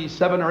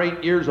 37 or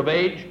 8 years of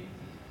age.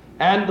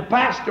 And the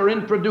pastor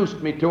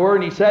introduced me to her,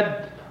 and he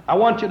said, "I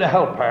want you to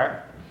help her."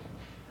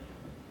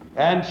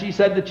 And she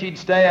said that she'd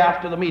stay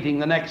after the meeting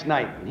the next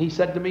night. And he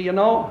said to me, "You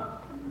know,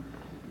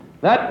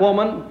 that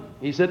woman,"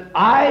 he said,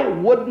 "I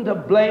wouldn't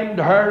have blamed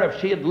her if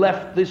she had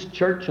left this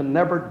church and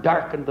never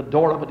darkened the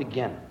door of it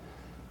again.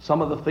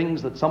 Some of the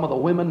things that some of the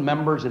women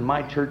members in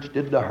my church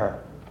did to her."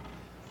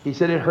 He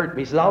said, "It hurt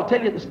me." He said, "I'll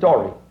tell you the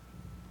story."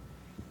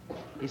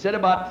 He said,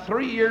 about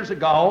 3 years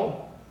ago,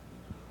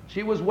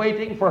 she was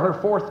waiting for her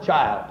 4th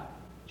child.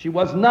 She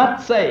was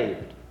not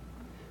saved.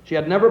 She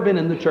had never been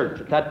in the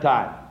church at that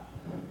time.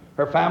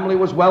 Her family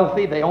was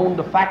wealthy. They owned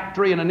a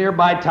factory in a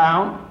nearby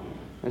town.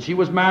 And she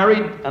was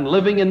married and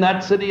living in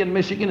that city in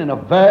Michigan in a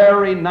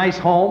very nice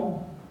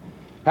home.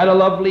 Had a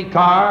lovely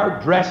car,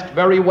 dressed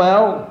very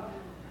well.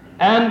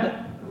 And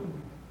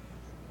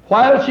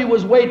while she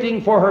was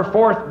waiting for her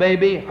 4th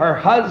baby, her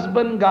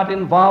husband got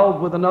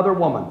involved with another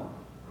woman.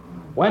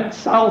 Went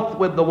south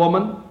with the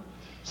woman.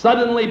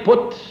 Suddenly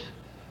put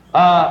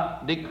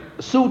the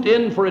suit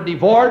in for a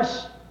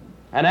divorce,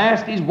 and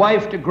asked his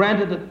wife to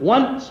grant it at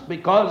once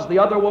because the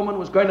other woman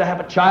was going to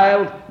have a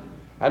child.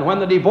 And when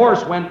the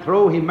divorce went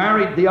through, he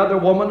married the other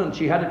woman, and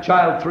she had a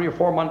child 3 or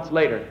 4 months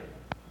later,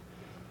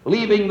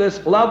 leaving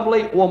this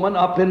lovely woman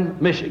up in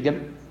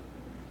Michigan,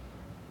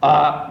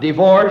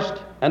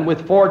 divorced and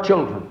with 4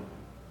 children.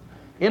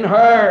 In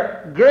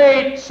her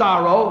great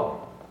sorrow,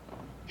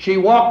 she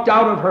walked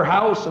out of her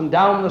house and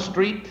down the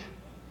street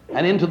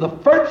and into the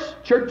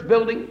first church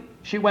building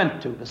she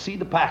went to see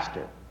the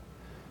pastor.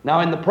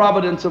 Now, in the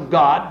providence of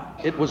God,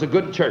 it was a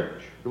good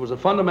church. It was a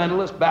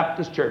fundamentalist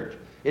Baptist church.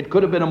 It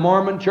could have been a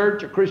Mormon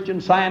church, a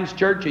Christian Science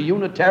church, a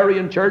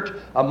Unitarian church,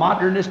 a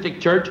modernistic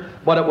church,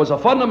 but it was a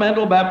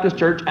fundamental Baptist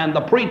church, and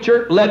the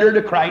preacher led her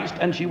to Christ,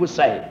 and she was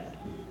saved.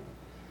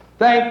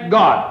 Thank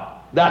God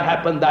that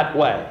happened that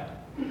way.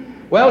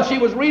 Well, she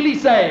was really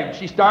saved.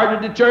 She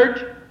started the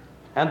church,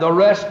 and the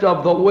rest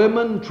of the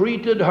women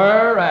treated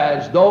her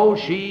as though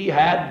she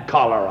had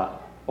cholera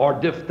or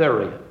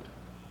diphtheria.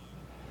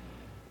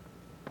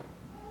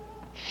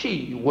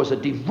 She was a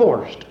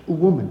divorced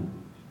woman.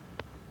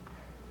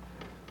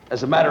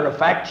 As a matter of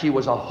fact, she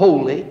was a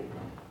holy,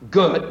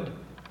 good,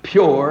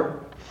 pure,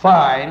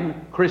 fine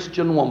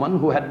Christian woman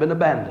who had been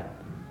abandoned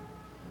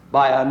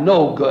by a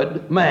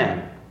no-good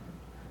man.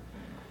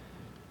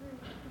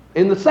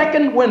 In the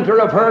second winter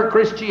of her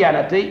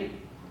Christianity,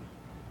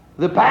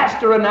 the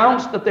pastor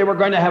announced that they were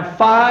going to have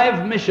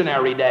 5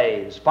 missionary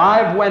days,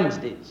 5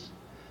 Wednesdays.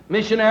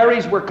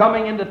 Missionaries were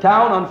coming into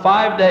town on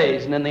 5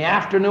 days, and in the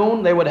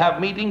afternoon they would have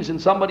meetings in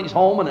somebody's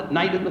home and at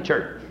night in the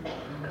church.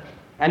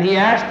 And he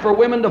asked for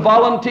women to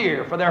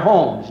volunteer for their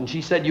homes, and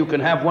she said, "You can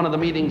have one of the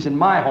meetings in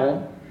my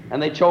home,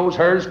 and they chose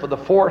hers for the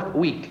 4th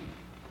week.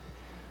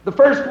 The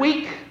first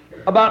week,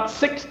 about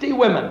 60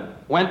 women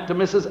went to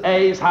Mrs.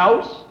 A's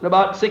house, and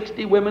about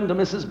 60 women to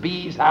Mrs.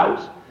 B's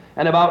house,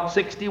 and about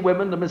 60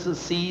 women to Mrs.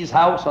 C's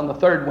house on the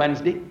 3rd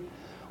Wednesday.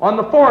 On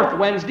the 4th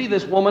Wednesday,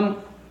 this woman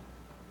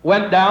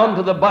went down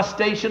to the bus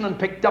station and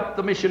picked up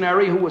the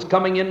missionary who was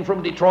coming in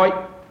from Detroit,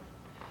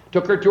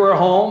 took her to her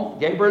home,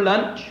 gave her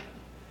lunch,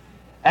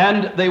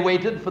 and they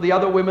waited for the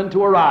other women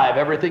to arrive.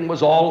 Everything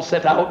was all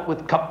set out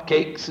with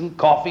cupcakes and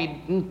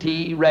coffee and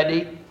tea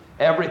ready,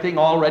 everything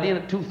all ready, and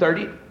at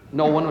 2:30,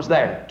 no one was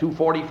there.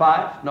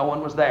 2:45, no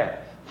one was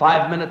there.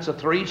 5 minutes of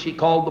 3, she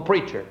called the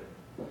preacher.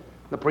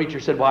 The preacher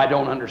said, well, I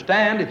don't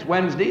understand. It's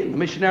Wednesday, and the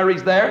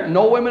missionary's there.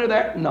 No women are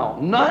there? No,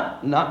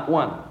 not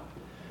one.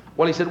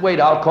 Well, he said, wait,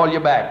 I'll call you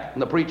back.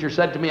 And the preacher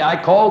said to me,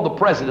 I called the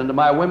president of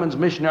my Women's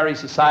Missionary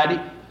Society,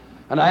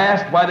 and I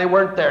asked why they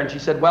weren't there. And she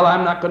said, well,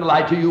 I'm not going to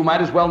lie to you. You might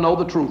as well know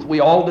the truth.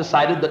 We all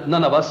decided that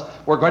none of us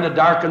were going to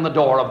darken the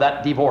door of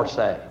that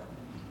divorcee.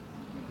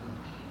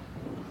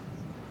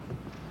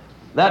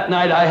 That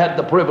night, I had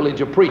the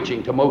privilege of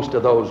preaching to most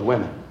of those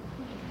women.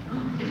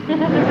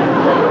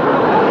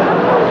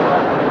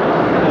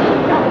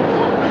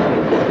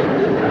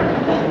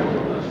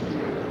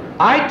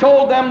 I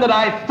told them that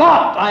I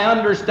thought I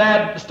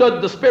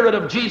understood the Spirit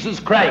of Jesus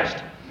Christ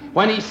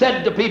when he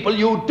said to people,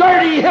 you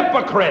dirty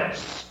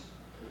hypocrites,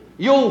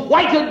 you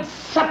whited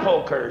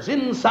sepulchres,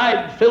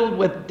 inside filled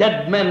with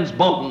dead men's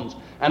bones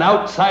and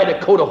outside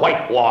a coat of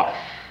whitewash.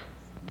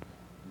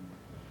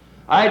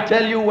 I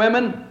tell you,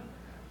 women,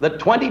 that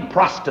 20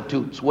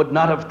 prostitutes would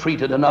not have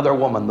treated another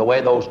woman the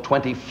way those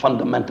 20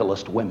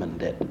 fundamentalist women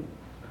did.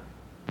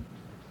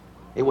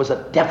 It was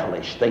a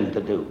devilish thing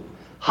to do.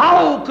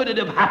 How could it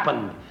have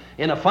happened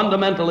in a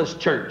fundamentalist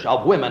church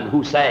of women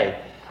who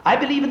say, I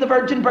believe in the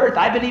virgin birth,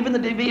 I believe in the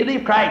divinity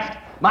of Christ,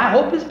 my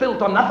hope is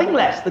built on nothing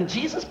less than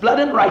Jesus' blood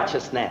and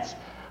righteousness.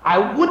 I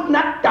would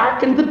not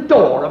darken the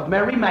door of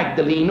Mary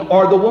Magdalene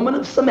or the woman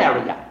of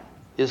Samaria.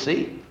 You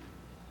see?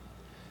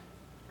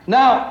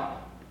 Now,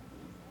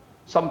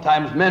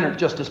 sometimes men are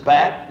just as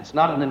bad. It's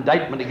not an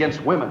indictment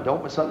against women,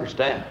 don't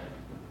misunderstand.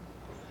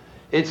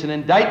 It's an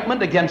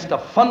indictment against a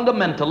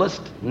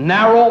fundamentalist,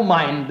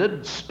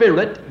 narrow-minded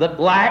spirit that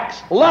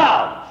lacks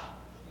love.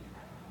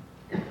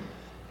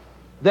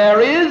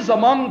 There is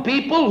among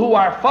people who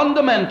are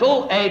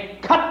fundamental a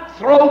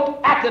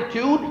cutthroat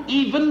attitude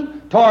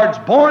even towards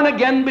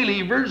born-again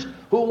believers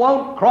who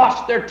won't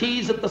cross their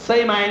T's at the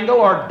same angle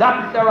or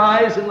dot their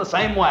I's in the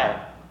same way.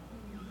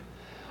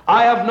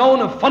 I have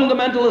known of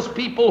fundamentalist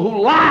people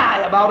who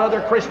lie about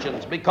other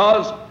Christians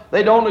because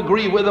they don't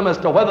agree with them as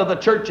to whether the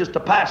church is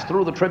to pass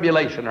through the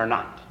tribulation or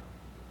not.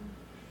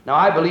 Now,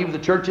 I believe the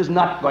church is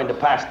not going to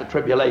pass the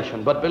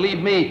tribulation, but believe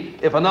me,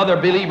 if another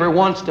believer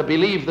wants to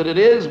believe that it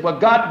is, well,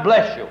 God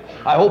bless you.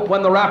 I hope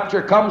when the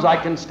rapture comes, I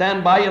can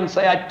stand by and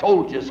say, I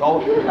told you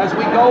so, as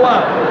we go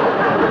on.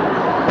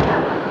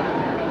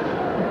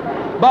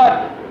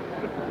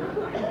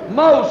 But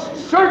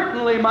most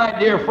certainly, my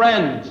dear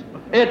friends,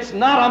 it's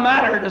not a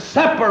matter to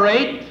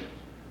separate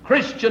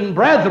Christian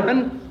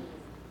brethren.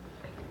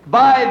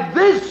 By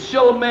this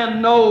shall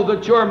men know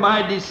that you're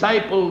my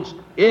disciples,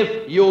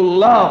 if you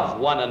love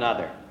one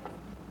another.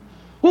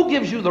 Who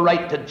gives you the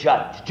right to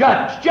judge?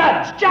 Judge.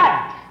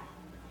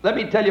 Let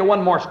me tell you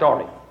one more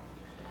story.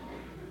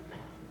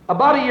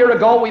 About a year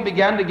ago, we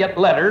began to get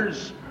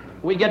letters.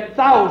 We get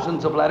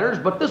thousands of letters,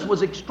 but this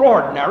was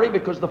extraordinary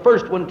because the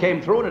first one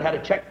came through and it had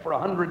a check for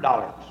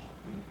 $100.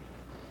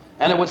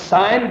 And it was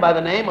signed by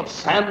the name of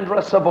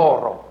Sandra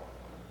Savoro.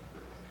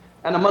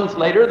 And a month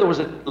later, there was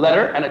a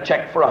letter and a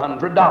check for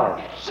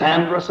 $100.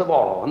 Sandra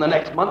Savoro. And the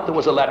next month, there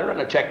was a letter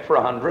and a check for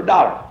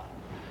 $100.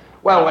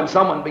 Well, when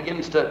someone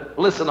begins to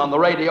listen on the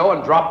radio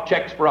and drop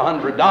checks for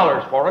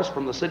 $100 for us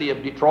from the city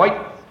of Detroit,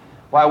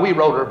 why, we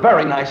wrote her a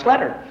very nice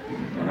letter.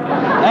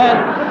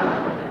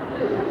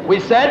 And we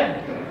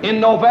said, in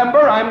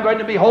November, I'm going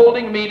to be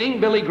holding a meeting.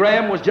 Billy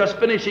Graham was just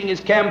finishing his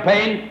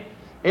campaign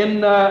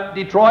in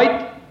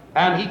Detroit,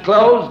 and he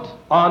closed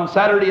on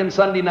Saturday and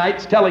Sunday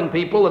nights telling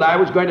people that I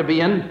was going to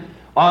be in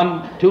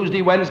on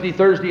Tuesday, Wednesday,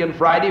 Thursday, and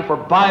Friday for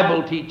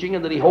Bible teaching,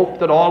 and that he hoped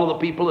that all of the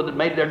people that had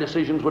made their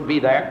decisions would be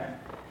there.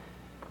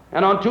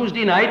 And on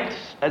Tuesday night,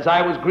 as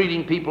I was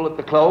greeting people at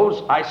the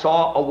close, I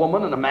saw a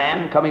woman and a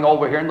man coming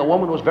over here, and the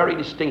woman was very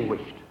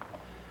distinguished.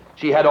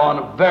 She had on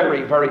a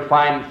very, very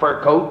fine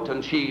fur coat,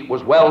 and she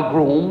was well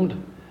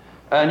groomed,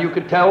 and you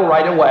could tell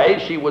right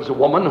away she was a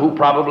woman who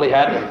probably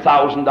had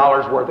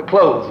 $1,000 worth of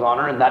clothes on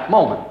her in that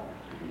moment.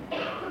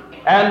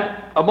 And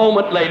a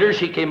moment later,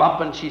 she came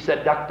up and she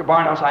said, Dr.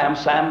 Barnhouse, I am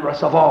Sandra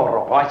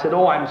Savoro. I said,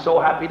 oh, I'm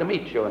so happy to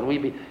meet you. And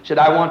she said,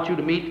 I want you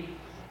to meet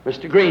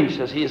Mr. Green. She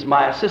says, he is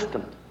my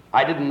assistant.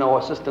 I didn't know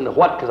assistant of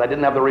what, because I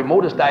didn't have the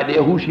remotest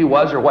idea who she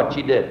was or what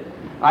she did.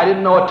 I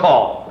didn't know at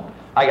all.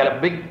 I got a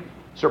big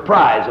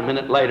surprise a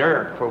minute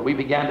later, for we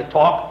began to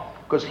talk,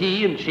 because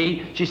he and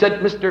she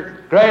said,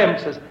 Mr. Graham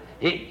says,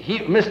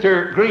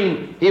 Mr.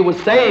 Green, he was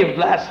saved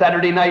last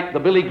Saturday night, the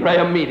Billy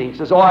Graham meeting. She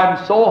says, oh,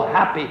 I'm so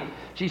happy.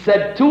 She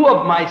said, 2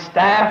 of my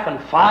staff and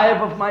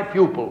 5 of my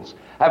pupils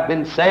have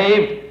been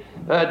saved,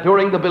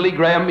 during the Billy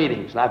Graham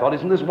meetings. And I thought,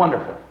 isn't this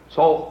wonderful?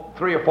 So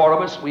 3 or 4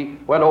 of us, we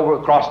went over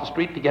across the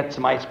street to get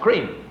some ice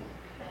cream.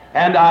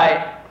 And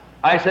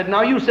I said,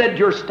 now you said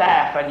your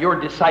staff and your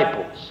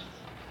disciples,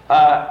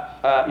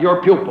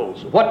 your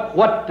pupils,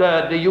 what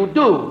do you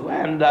do?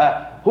 And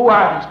who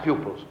are these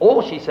pupils?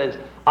 Oh, she says,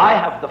 I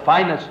have the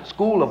finest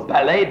school of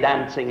ballet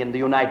dancing in the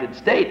United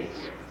States.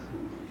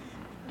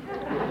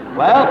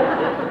 Well,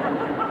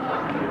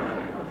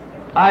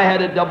 I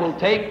had a double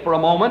take for a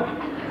moment,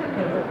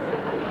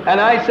 and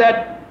I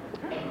said,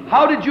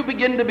 how did you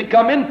begin to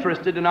become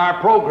interested in our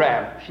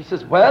program? She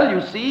says, well,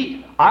 you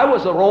see, I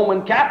was a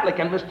Roman Catholic,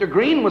 and Mr.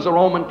 Green was a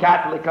Roman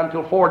Catholic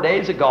until 4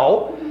 days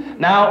ago.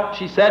 Now,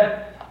 she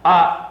said,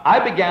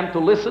 I began to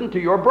listen to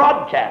your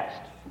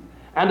broadcast,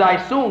 and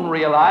I soon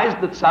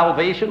realized that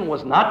salvation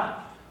was not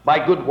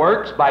by good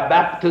works, by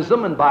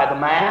baptism and by the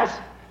Mass,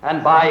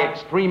 and by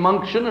extreme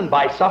unction and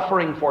by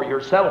suffering for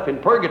yourself in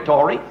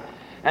purgatory.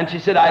 And she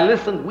said, I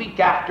listened week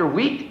after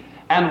week,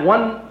 and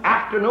one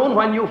afternoon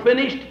when you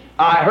finished,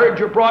 I heard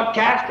your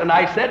broadcast, and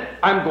I said,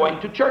 I'm going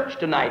to church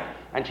tonight.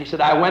 And she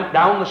said, I went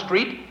down the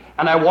street,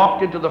 and I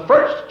walked into the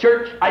first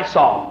church I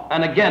saw.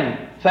 And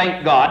again,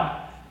 thank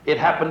God, it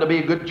happened to be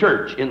a good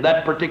church. In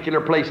that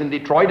particular place in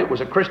Detroit, it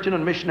was a Christian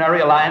and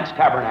Missionary Alliance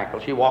Tabernacle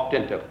she walked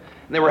into. And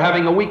they were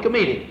having a week of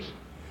meetings.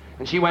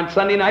 And she went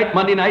Sunday night,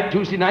 Monday night,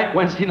 Tuesday night,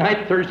 Wednesday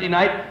night, Thursday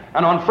night,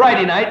 and on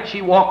Friday night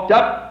she walked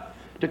up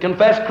to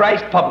confess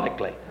Christ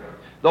publicly.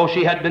 Though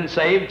she had been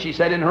saved, she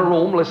sat in her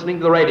room listening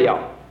to the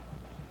radio.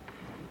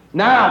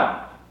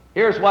 Now,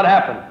 here's what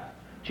happened.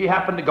 She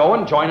happened to go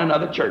and join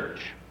another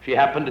church. She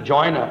happened to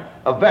join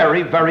a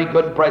very, very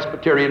good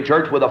Presbyterian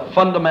church with a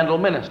fundamental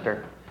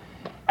minister.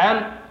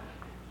 And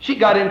she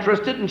got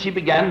interested and she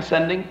began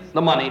sending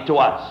the money to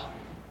us.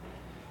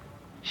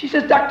 She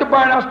says, Dr.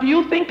 Barnhouse, do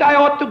you think I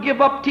ought to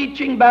give up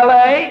teaching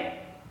ballet?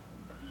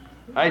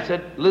 I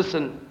said,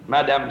 listen,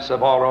 Madame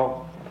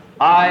Savaro,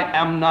 I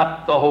am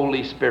not the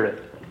Holy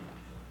Spirit.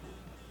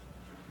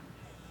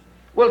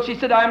 Well, she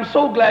said, I'm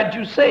so glad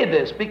you say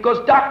this,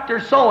 because Dr.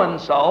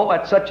 So-and-so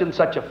at such and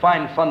such a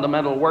fine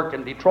fundamental work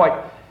in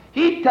Detroit,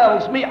 he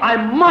tells me I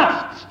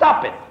must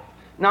stop it.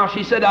 Now,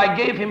 she said, I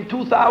gave him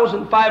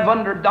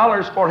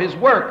 $2,500 for his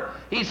work.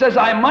 He says,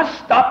 I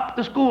must stop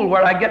the school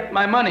where I get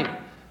my money.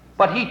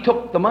 But he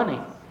took the money.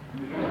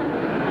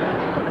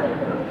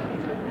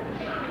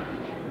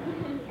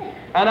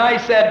 And I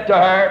said to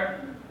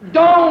her,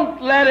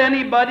 don't let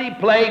anybody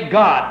play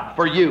God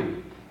for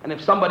you. And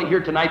if somebody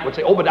here tonight would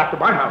say, oh, but Dr.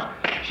 Barnhouse,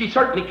 she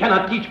certainly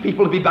cannot teach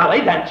people to be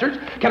ballet dancers.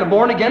 Can a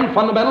born-again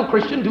fundamental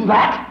Christian do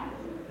that?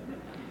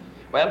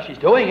 Well, she's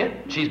doing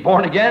it. She's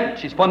born again,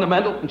 she's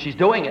fundamental, and she's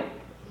doing it.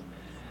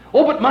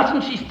 Oh, but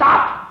mustn't she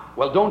stop?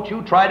 Well, don't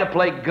you try to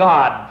play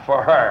God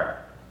for her.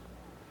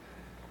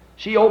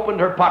 She opened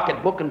her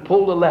pocketbook and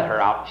pulled a letter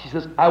out. She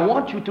says, I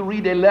want you to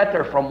read a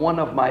letter from one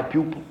of my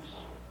pupils.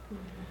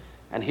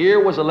 And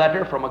here was a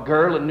letter from a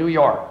girl in New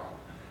York.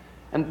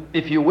 And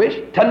if you wish,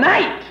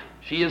 tonight,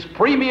 she is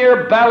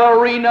premier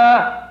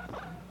ballerina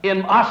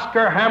in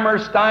Oscar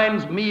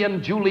Hammerstein's Me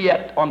and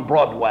Juliet on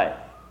Broadway.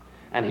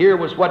 And here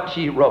was what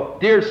she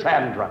wrote. Dear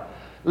Sandra,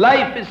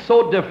 life is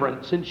so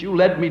different since you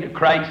led me to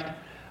Christ.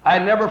 I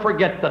never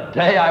forget the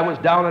day I was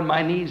down on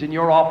my knees in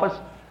your office.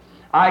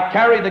 I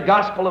carry the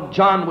Gospel of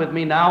John with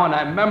me now, and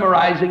I'm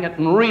memorizing it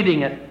and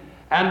reading it.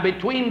 And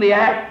between the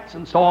acts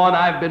and so on,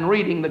 I've been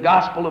reading the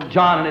Gospel of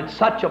John, and it's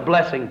such a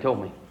blessing to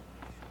me.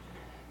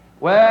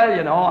 Well,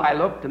 you know, I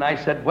looked and I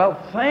said, well,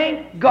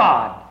 thank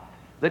God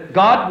that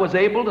God was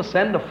able to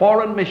send a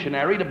foreign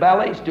missionary to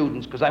ballet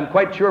students, because I'm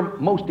quite sure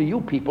most of you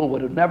people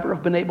would have never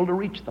have been able to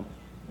reach them.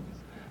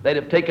 They'd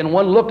have taken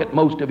one look at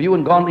most of you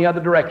and gone the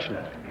other direction.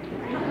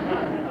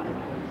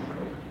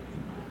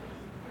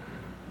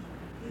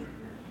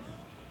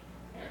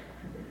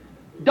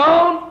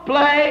 Don't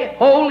play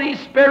Holy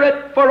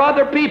Spirit for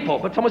other people.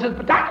 But someone says,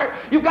 but doctor,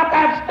 you've got to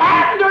have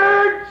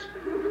standards.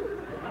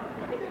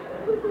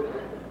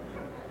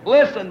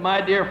 Listen, my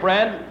dear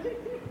friend,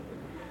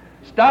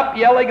 stop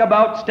yelling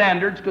about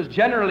standards, because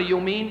generally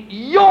you mean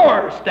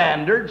your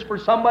standards for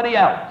somebody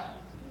else.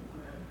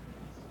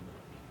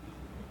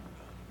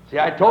 See,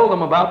 I told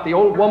them about the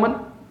old woman.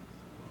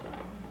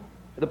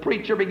 The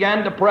preacher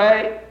began to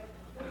pray.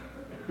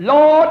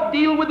 Lord,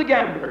 deal with the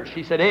gamblers.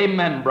 She said,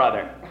 amen,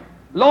 brother.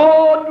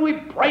 Lord, we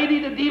pray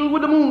thee to deal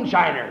with the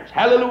moonshiners.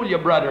 Hallelujah,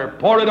 brother.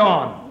 Pour it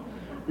on.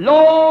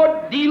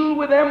 Lord, deal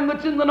with them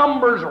that's in the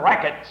numbers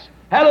rackets.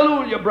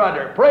 Hallelujah,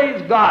 brother.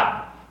 Praise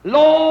God.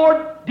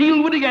 Lord,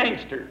 deal with the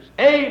gangsters.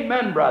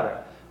 Amen,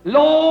 brother.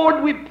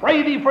 Lord, we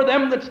pray thee for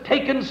them that's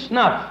taken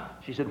snuff.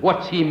 She said,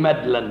 what's he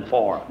meddling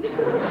for?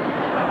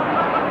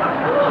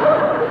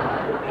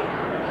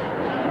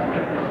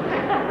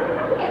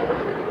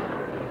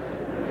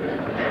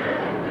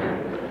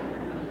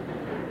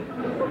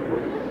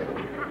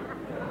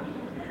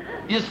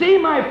 You see,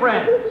 my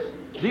friends,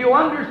 do you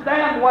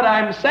understand what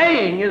I'm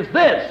saying is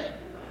this,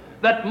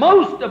 that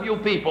most of you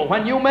people,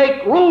 when you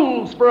make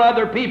rules for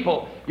other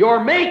people,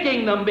 You're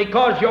making them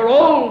because your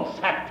old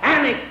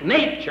satanic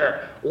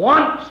nature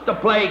wants to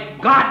play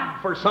God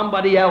for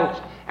somebody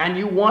else, and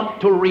you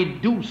want to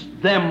reduce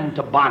them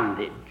to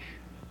bondage.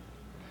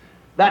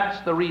 That's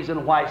the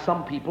reason why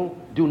some people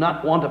do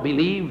not want to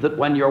believe that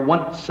when you're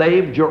once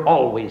saved, you're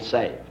always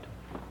saved.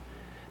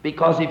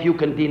 Because if you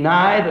can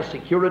deny the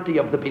security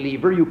of the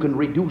believer, you can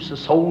reduce a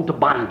soul to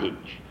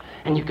bondage,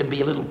 and you can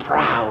be a little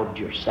proud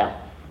yourself.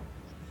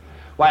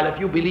 While if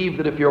you believe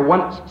that if you're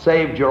once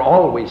saved, you're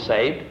always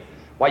saved,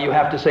 why, you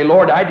have to say,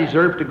 Lord, I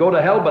deserve to go to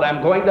hell, but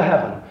I'm going to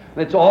heaven. And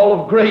it's all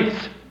of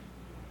grace.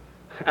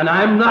 And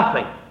I'm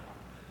nothing.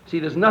 See,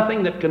 there's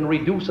nothing that can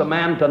reduce a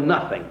man to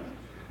nothing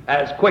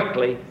as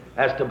quickly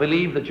as to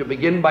believe that you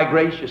begin by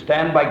grace, you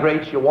stand by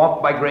grace, you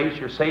walk by grace,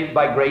 you're saved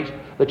by grace,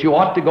 that you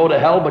ought to go to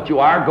hell, but you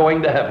are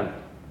going to heaven.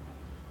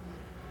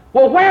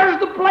 Well, where's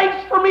the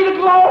place for me to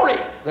glory?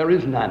 There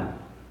is none.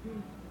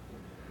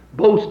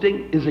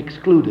 Boasting is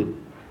excluded.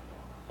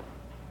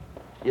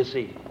 You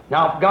see.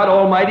 Now, if God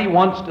Almighty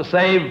wants to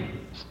save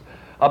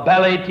a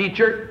ballet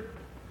teacher,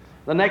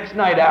 the next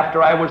night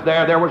after I was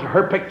there was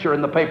her picture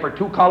in the paper,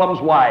 2 columns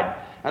wide,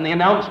 and the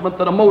announcement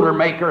that a motor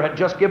maker had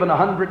just given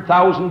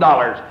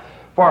 $100,000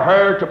 for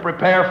her to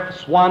prepare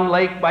Swan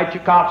Lake by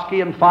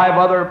Tchaikovsky and 5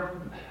 other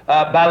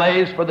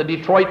ballets for the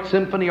Detroit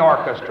Symphony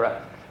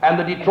Orchestra. And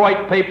the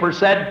Detroit paper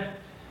said,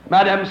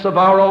 Madame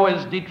Savaro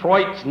is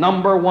Detroit's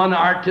 #1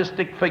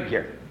 artistic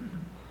figure.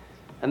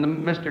 And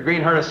Mr.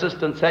 Green, her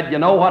assistant, said, you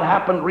know what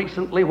happened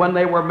recently when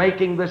they were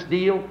making this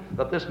deal,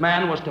 that this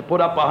man was to put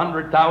up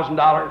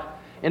 $100,000?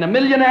 In a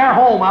millionaire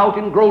home out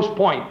in Grosse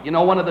Pointe, you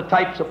know, one of the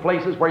types of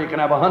places where you can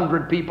have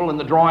 100 people in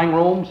the drawing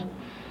rooms,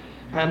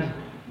 and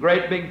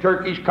great big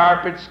Turkish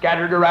carpets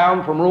scattered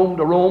around from room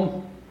to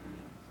room.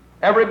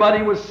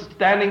 Everybody was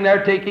standing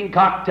there taking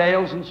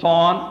cocktails and so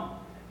on,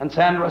 and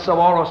Sandra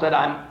Savaro said,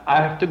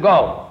 I have to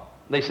go.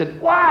 They said,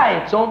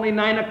 why? It's only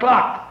 9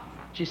 o'clock.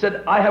 She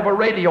said, I have a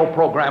radio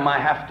program I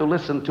have to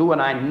listen to,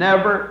 and I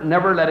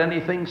never let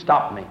anything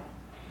stop me.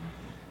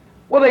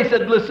 Well, they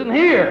said, listen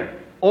here.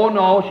 Oh,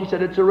 no, she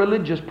said, it's a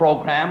religious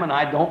program, and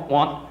I don't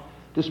want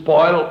to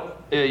spoil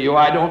you.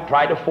 I don't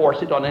try to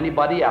force it on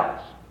anybody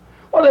else.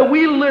 Well, then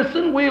we'll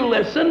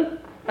listen,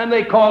 and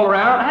they call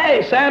around,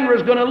 hey,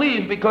 Sandra's going to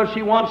leave because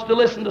she wants to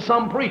listen to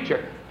some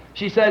preacher.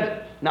 She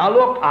says, now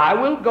look, I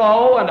will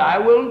go and I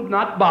will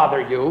not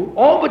bother you.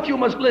 Oh, but you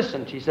must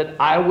listen. She said,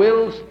 I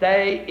will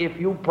stay if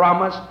you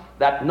promise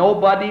that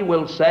nobody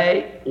will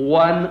say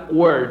one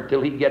word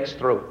till he gets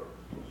through.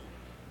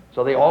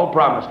 So they all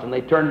promised, and they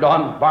turned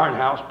on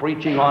Barnhouse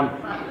preaching on,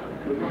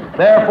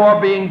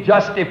 therefore being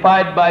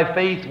justified by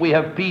faith, we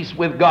have peace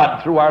with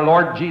God through our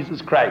Lord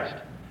Jesus Christ.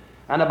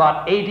 And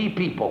about 80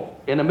 people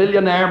in a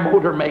millionaire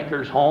motor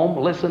maker's home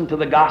listened to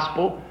the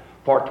gospel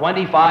for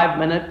 25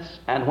 minutes,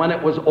 and when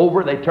it was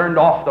over, they turned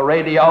off the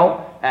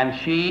radio, and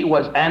she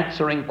was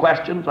answering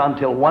questions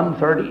until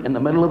 1:30 in the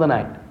middle of the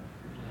night.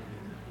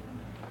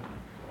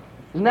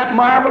 Isn't that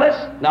marvelous?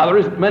 Now, there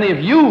isn't many of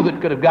you that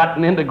could have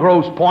gotten into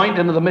Grosse Pointe,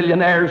 into the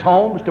millionaires'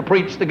 homes to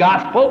preach the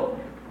gospel.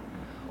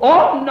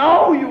 Oh,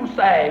 no, you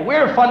say.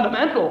 We're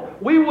fundamental.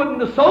 We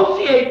wouldn't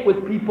associate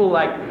with people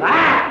like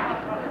that.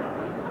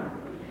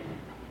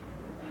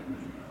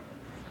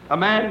 A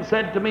man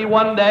said to me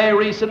one day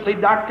recently,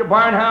 Dr.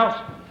 Barnhouse,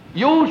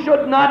 you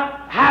should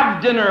not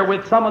have dinner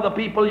with some of the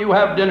people you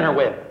have dinner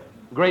with,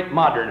 great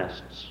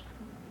modernists.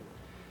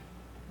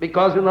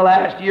 Because in the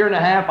last year and a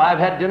half, I've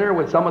had dinner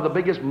with some of the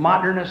biggest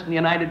modernists in the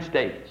United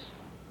States.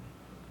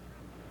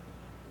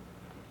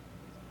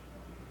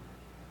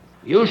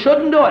 You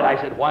shouldn't do it.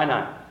 I said, why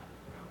not?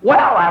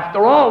 Well,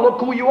 after all, look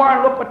who you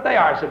are and look what they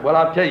are. I said, well,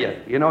 I'll tell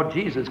you,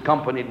 Jesus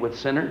companied with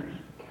sinners.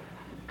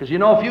 Because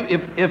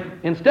if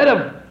instead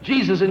of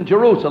Jesus in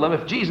Jerusalem,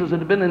 if Jesus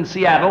had been in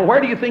Seattle,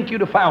 where do you think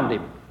you'd have found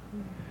him?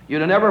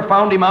 You'd have never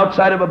found him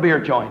outside of a beer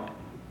joint.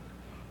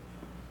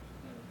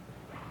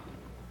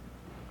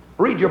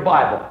 Read your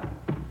Bible.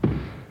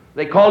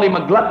 They called him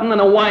a glutton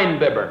and a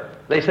wine-bibber.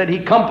 They said he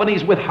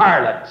companies with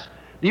harlots.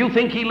 Do you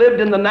think he lived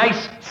in the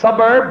nice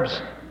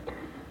suburbs?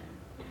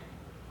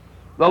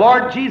 The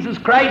Lord Jesus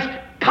Christ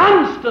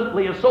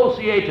constantly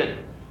associated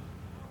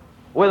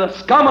with a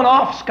scum and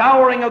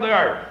offscouring of the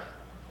earth.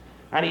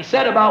 And he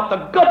said about the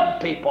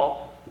good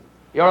people,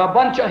 you're a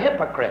bunch of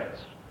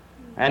hypocrites.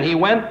 And he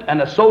went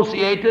and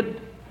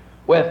associated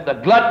with the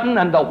glutton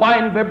and the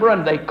wine-bibber,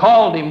 and they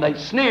called him, they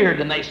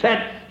sneered, and they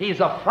said, he's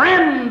a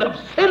friend of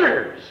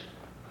sinners.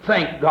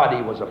 Thank God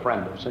he was a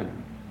friend of sinners.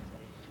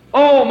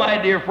 Oh,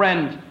 my dear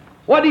friends,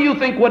 what do you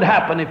think would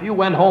happen if you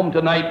went home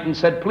tonight and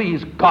said,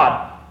 please,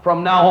 God,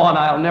 from now on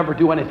I'll never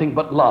do anything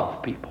but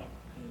love people?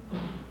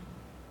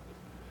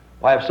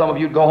 Why, if some of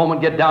you'd go home and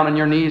get down on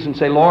your knees and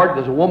say, Lord,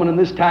 there's a woman in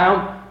this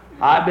town,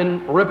 I've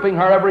been ripping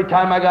her every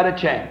time I got a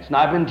chance, and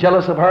I've been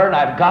jealous of her, and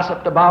I've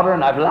gossiped about her,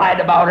 and I've lied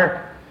about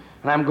her,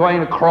 and I'm going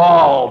to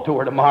crawl to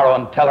her tomorrow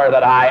and tell her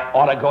that I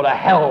ought to go to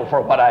hell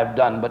for what I've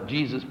done, but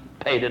Jesus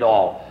paid it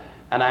all,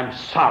 and I'm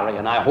sorry,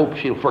 and I hope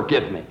she'll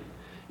forgive me.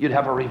 You'd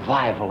have a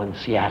revival in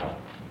Seattle.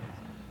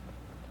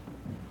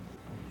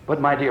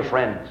 But my dear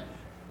friends,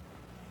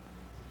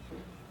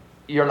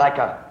 you're like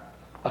a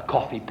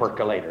coffee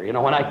percolator. You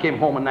know, when I came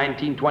home in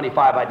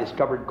 1925, I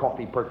discovered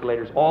coffee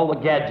percolators, all the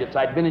gadgets.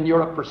 I'd been in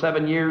Europe for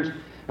 7 years,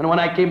 and when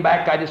I came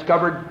back, I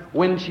discovered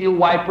windshield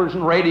wipers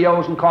and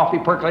radios and coffee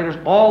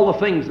percolators, all the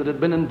things that had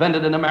been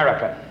invented in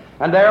America.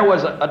 And there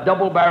was a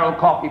double-barrel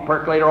coffee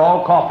percolator,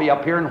 all coffee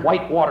up here and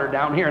white water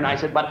down here. And I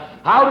said, but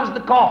how does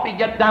the coffee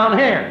get down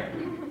here?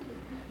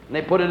 And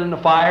they put it in the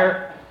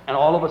fire, and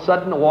all of a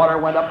sudden the water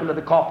went up into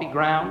the coffee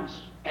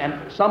grounds.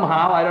 And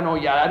somehow, I don't know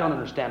yet, I don't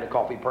understand a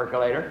coffee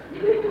percolator.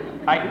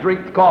 I can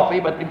drink the coffee,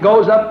 but it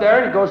goes up there,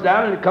 and it goes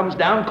down, and it comes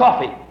down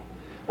coffee.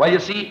 Well, you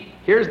see,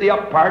 here's the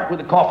up part with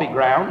the coffee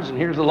grounds, and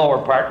here's the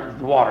lower part with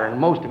the water. And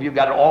most of you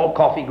got all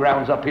coffee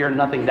grounds up here and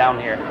nothing down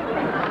here.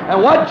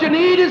 And what you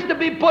need is to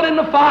be put in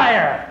the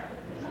fire.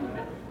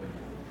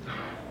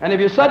 And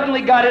if you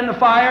suddenly got in the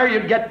fire,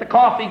 you'd get the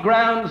coffee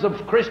grounds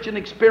of Christian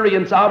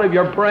experience out of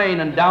your brain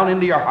and down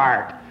into your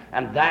heart.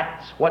 And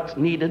that's what's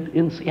needed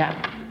in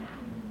Seattle.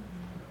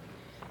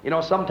 You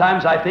know,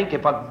 sometimes I think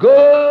if a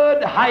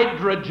good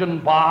hydrogen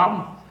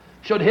bomb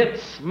should hit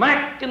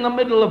smack in the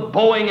middle of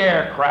Boeing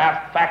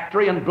aircraft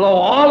factory and blow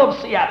all of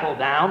Seattle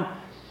down,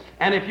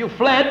 and if you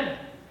fled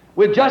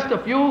with just a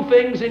few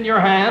things in your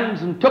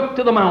hands and took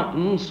to the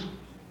mountains,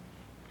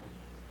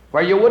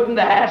 where you wouldn't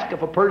ask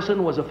if a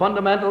person was a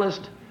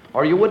fundamentalist,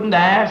 or you wouldn't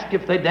ask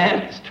if they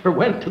danced or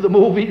went to the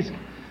movies,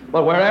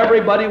 but where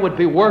everybody would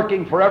be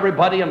working for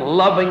everybody and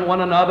loving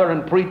one another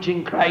and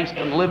preaching Christ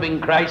and living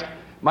Christ,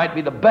 might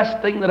be the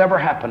best thing that ever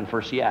happened for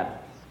Seattle.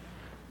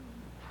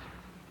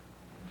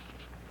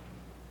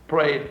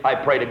 I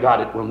pray to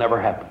God it will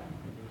never happen.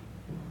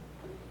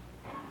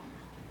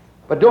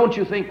 But don't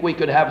you think we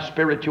could have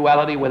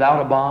spirituality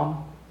without a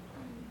bomb?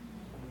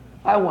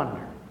 I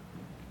wonder.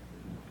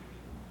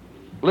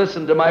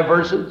 Listen to my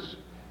verses.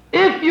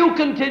 If you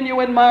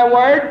continue in my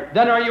word,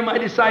 then are you my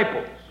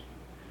disciples.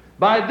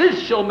 By this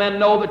shall men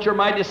know that you're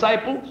my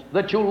disciples,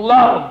 that you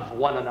love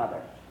one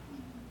another.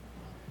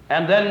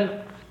 And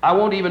then I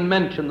won't even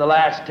mention the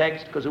last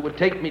text because it would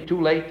take me too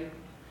late.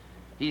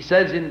 He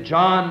says in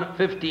John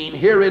 15,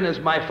 herein is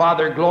my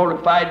Father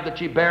glorified, that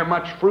ye bear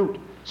much fruit,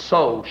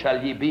 so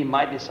shall ye be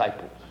my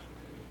disciples.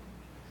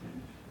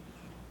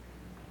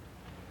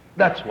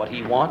 That's what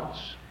he wants.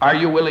 Are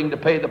you willing to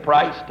pay the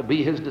price to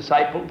be his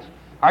disciples?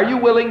 Are you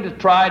willing to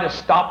try to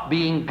stop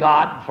being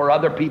God for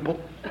other people?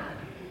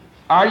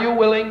 Are you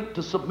willing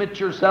to submit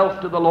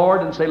yourself to the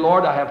Lord and say,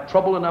 Lord, I have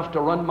trouble enough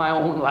to run my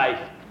own life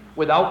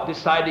without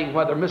deciding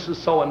whether Mrs.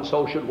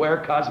 So-and-so should wear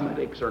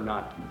cosmetics or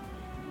not?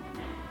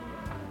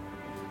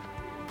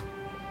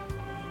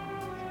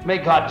 May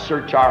God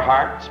search our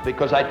hearts,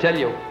 because I tell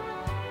you,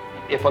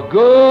 if a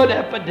good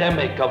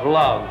epidemic of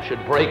love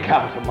should break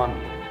out among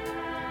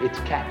you, it's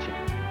catching.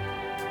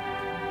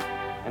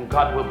 And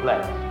God will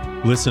bless.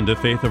 Listen to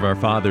Faith of Our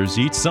Fathers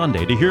each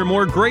Sunday to hear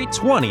more great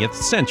 20th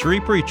century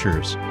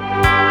preachers.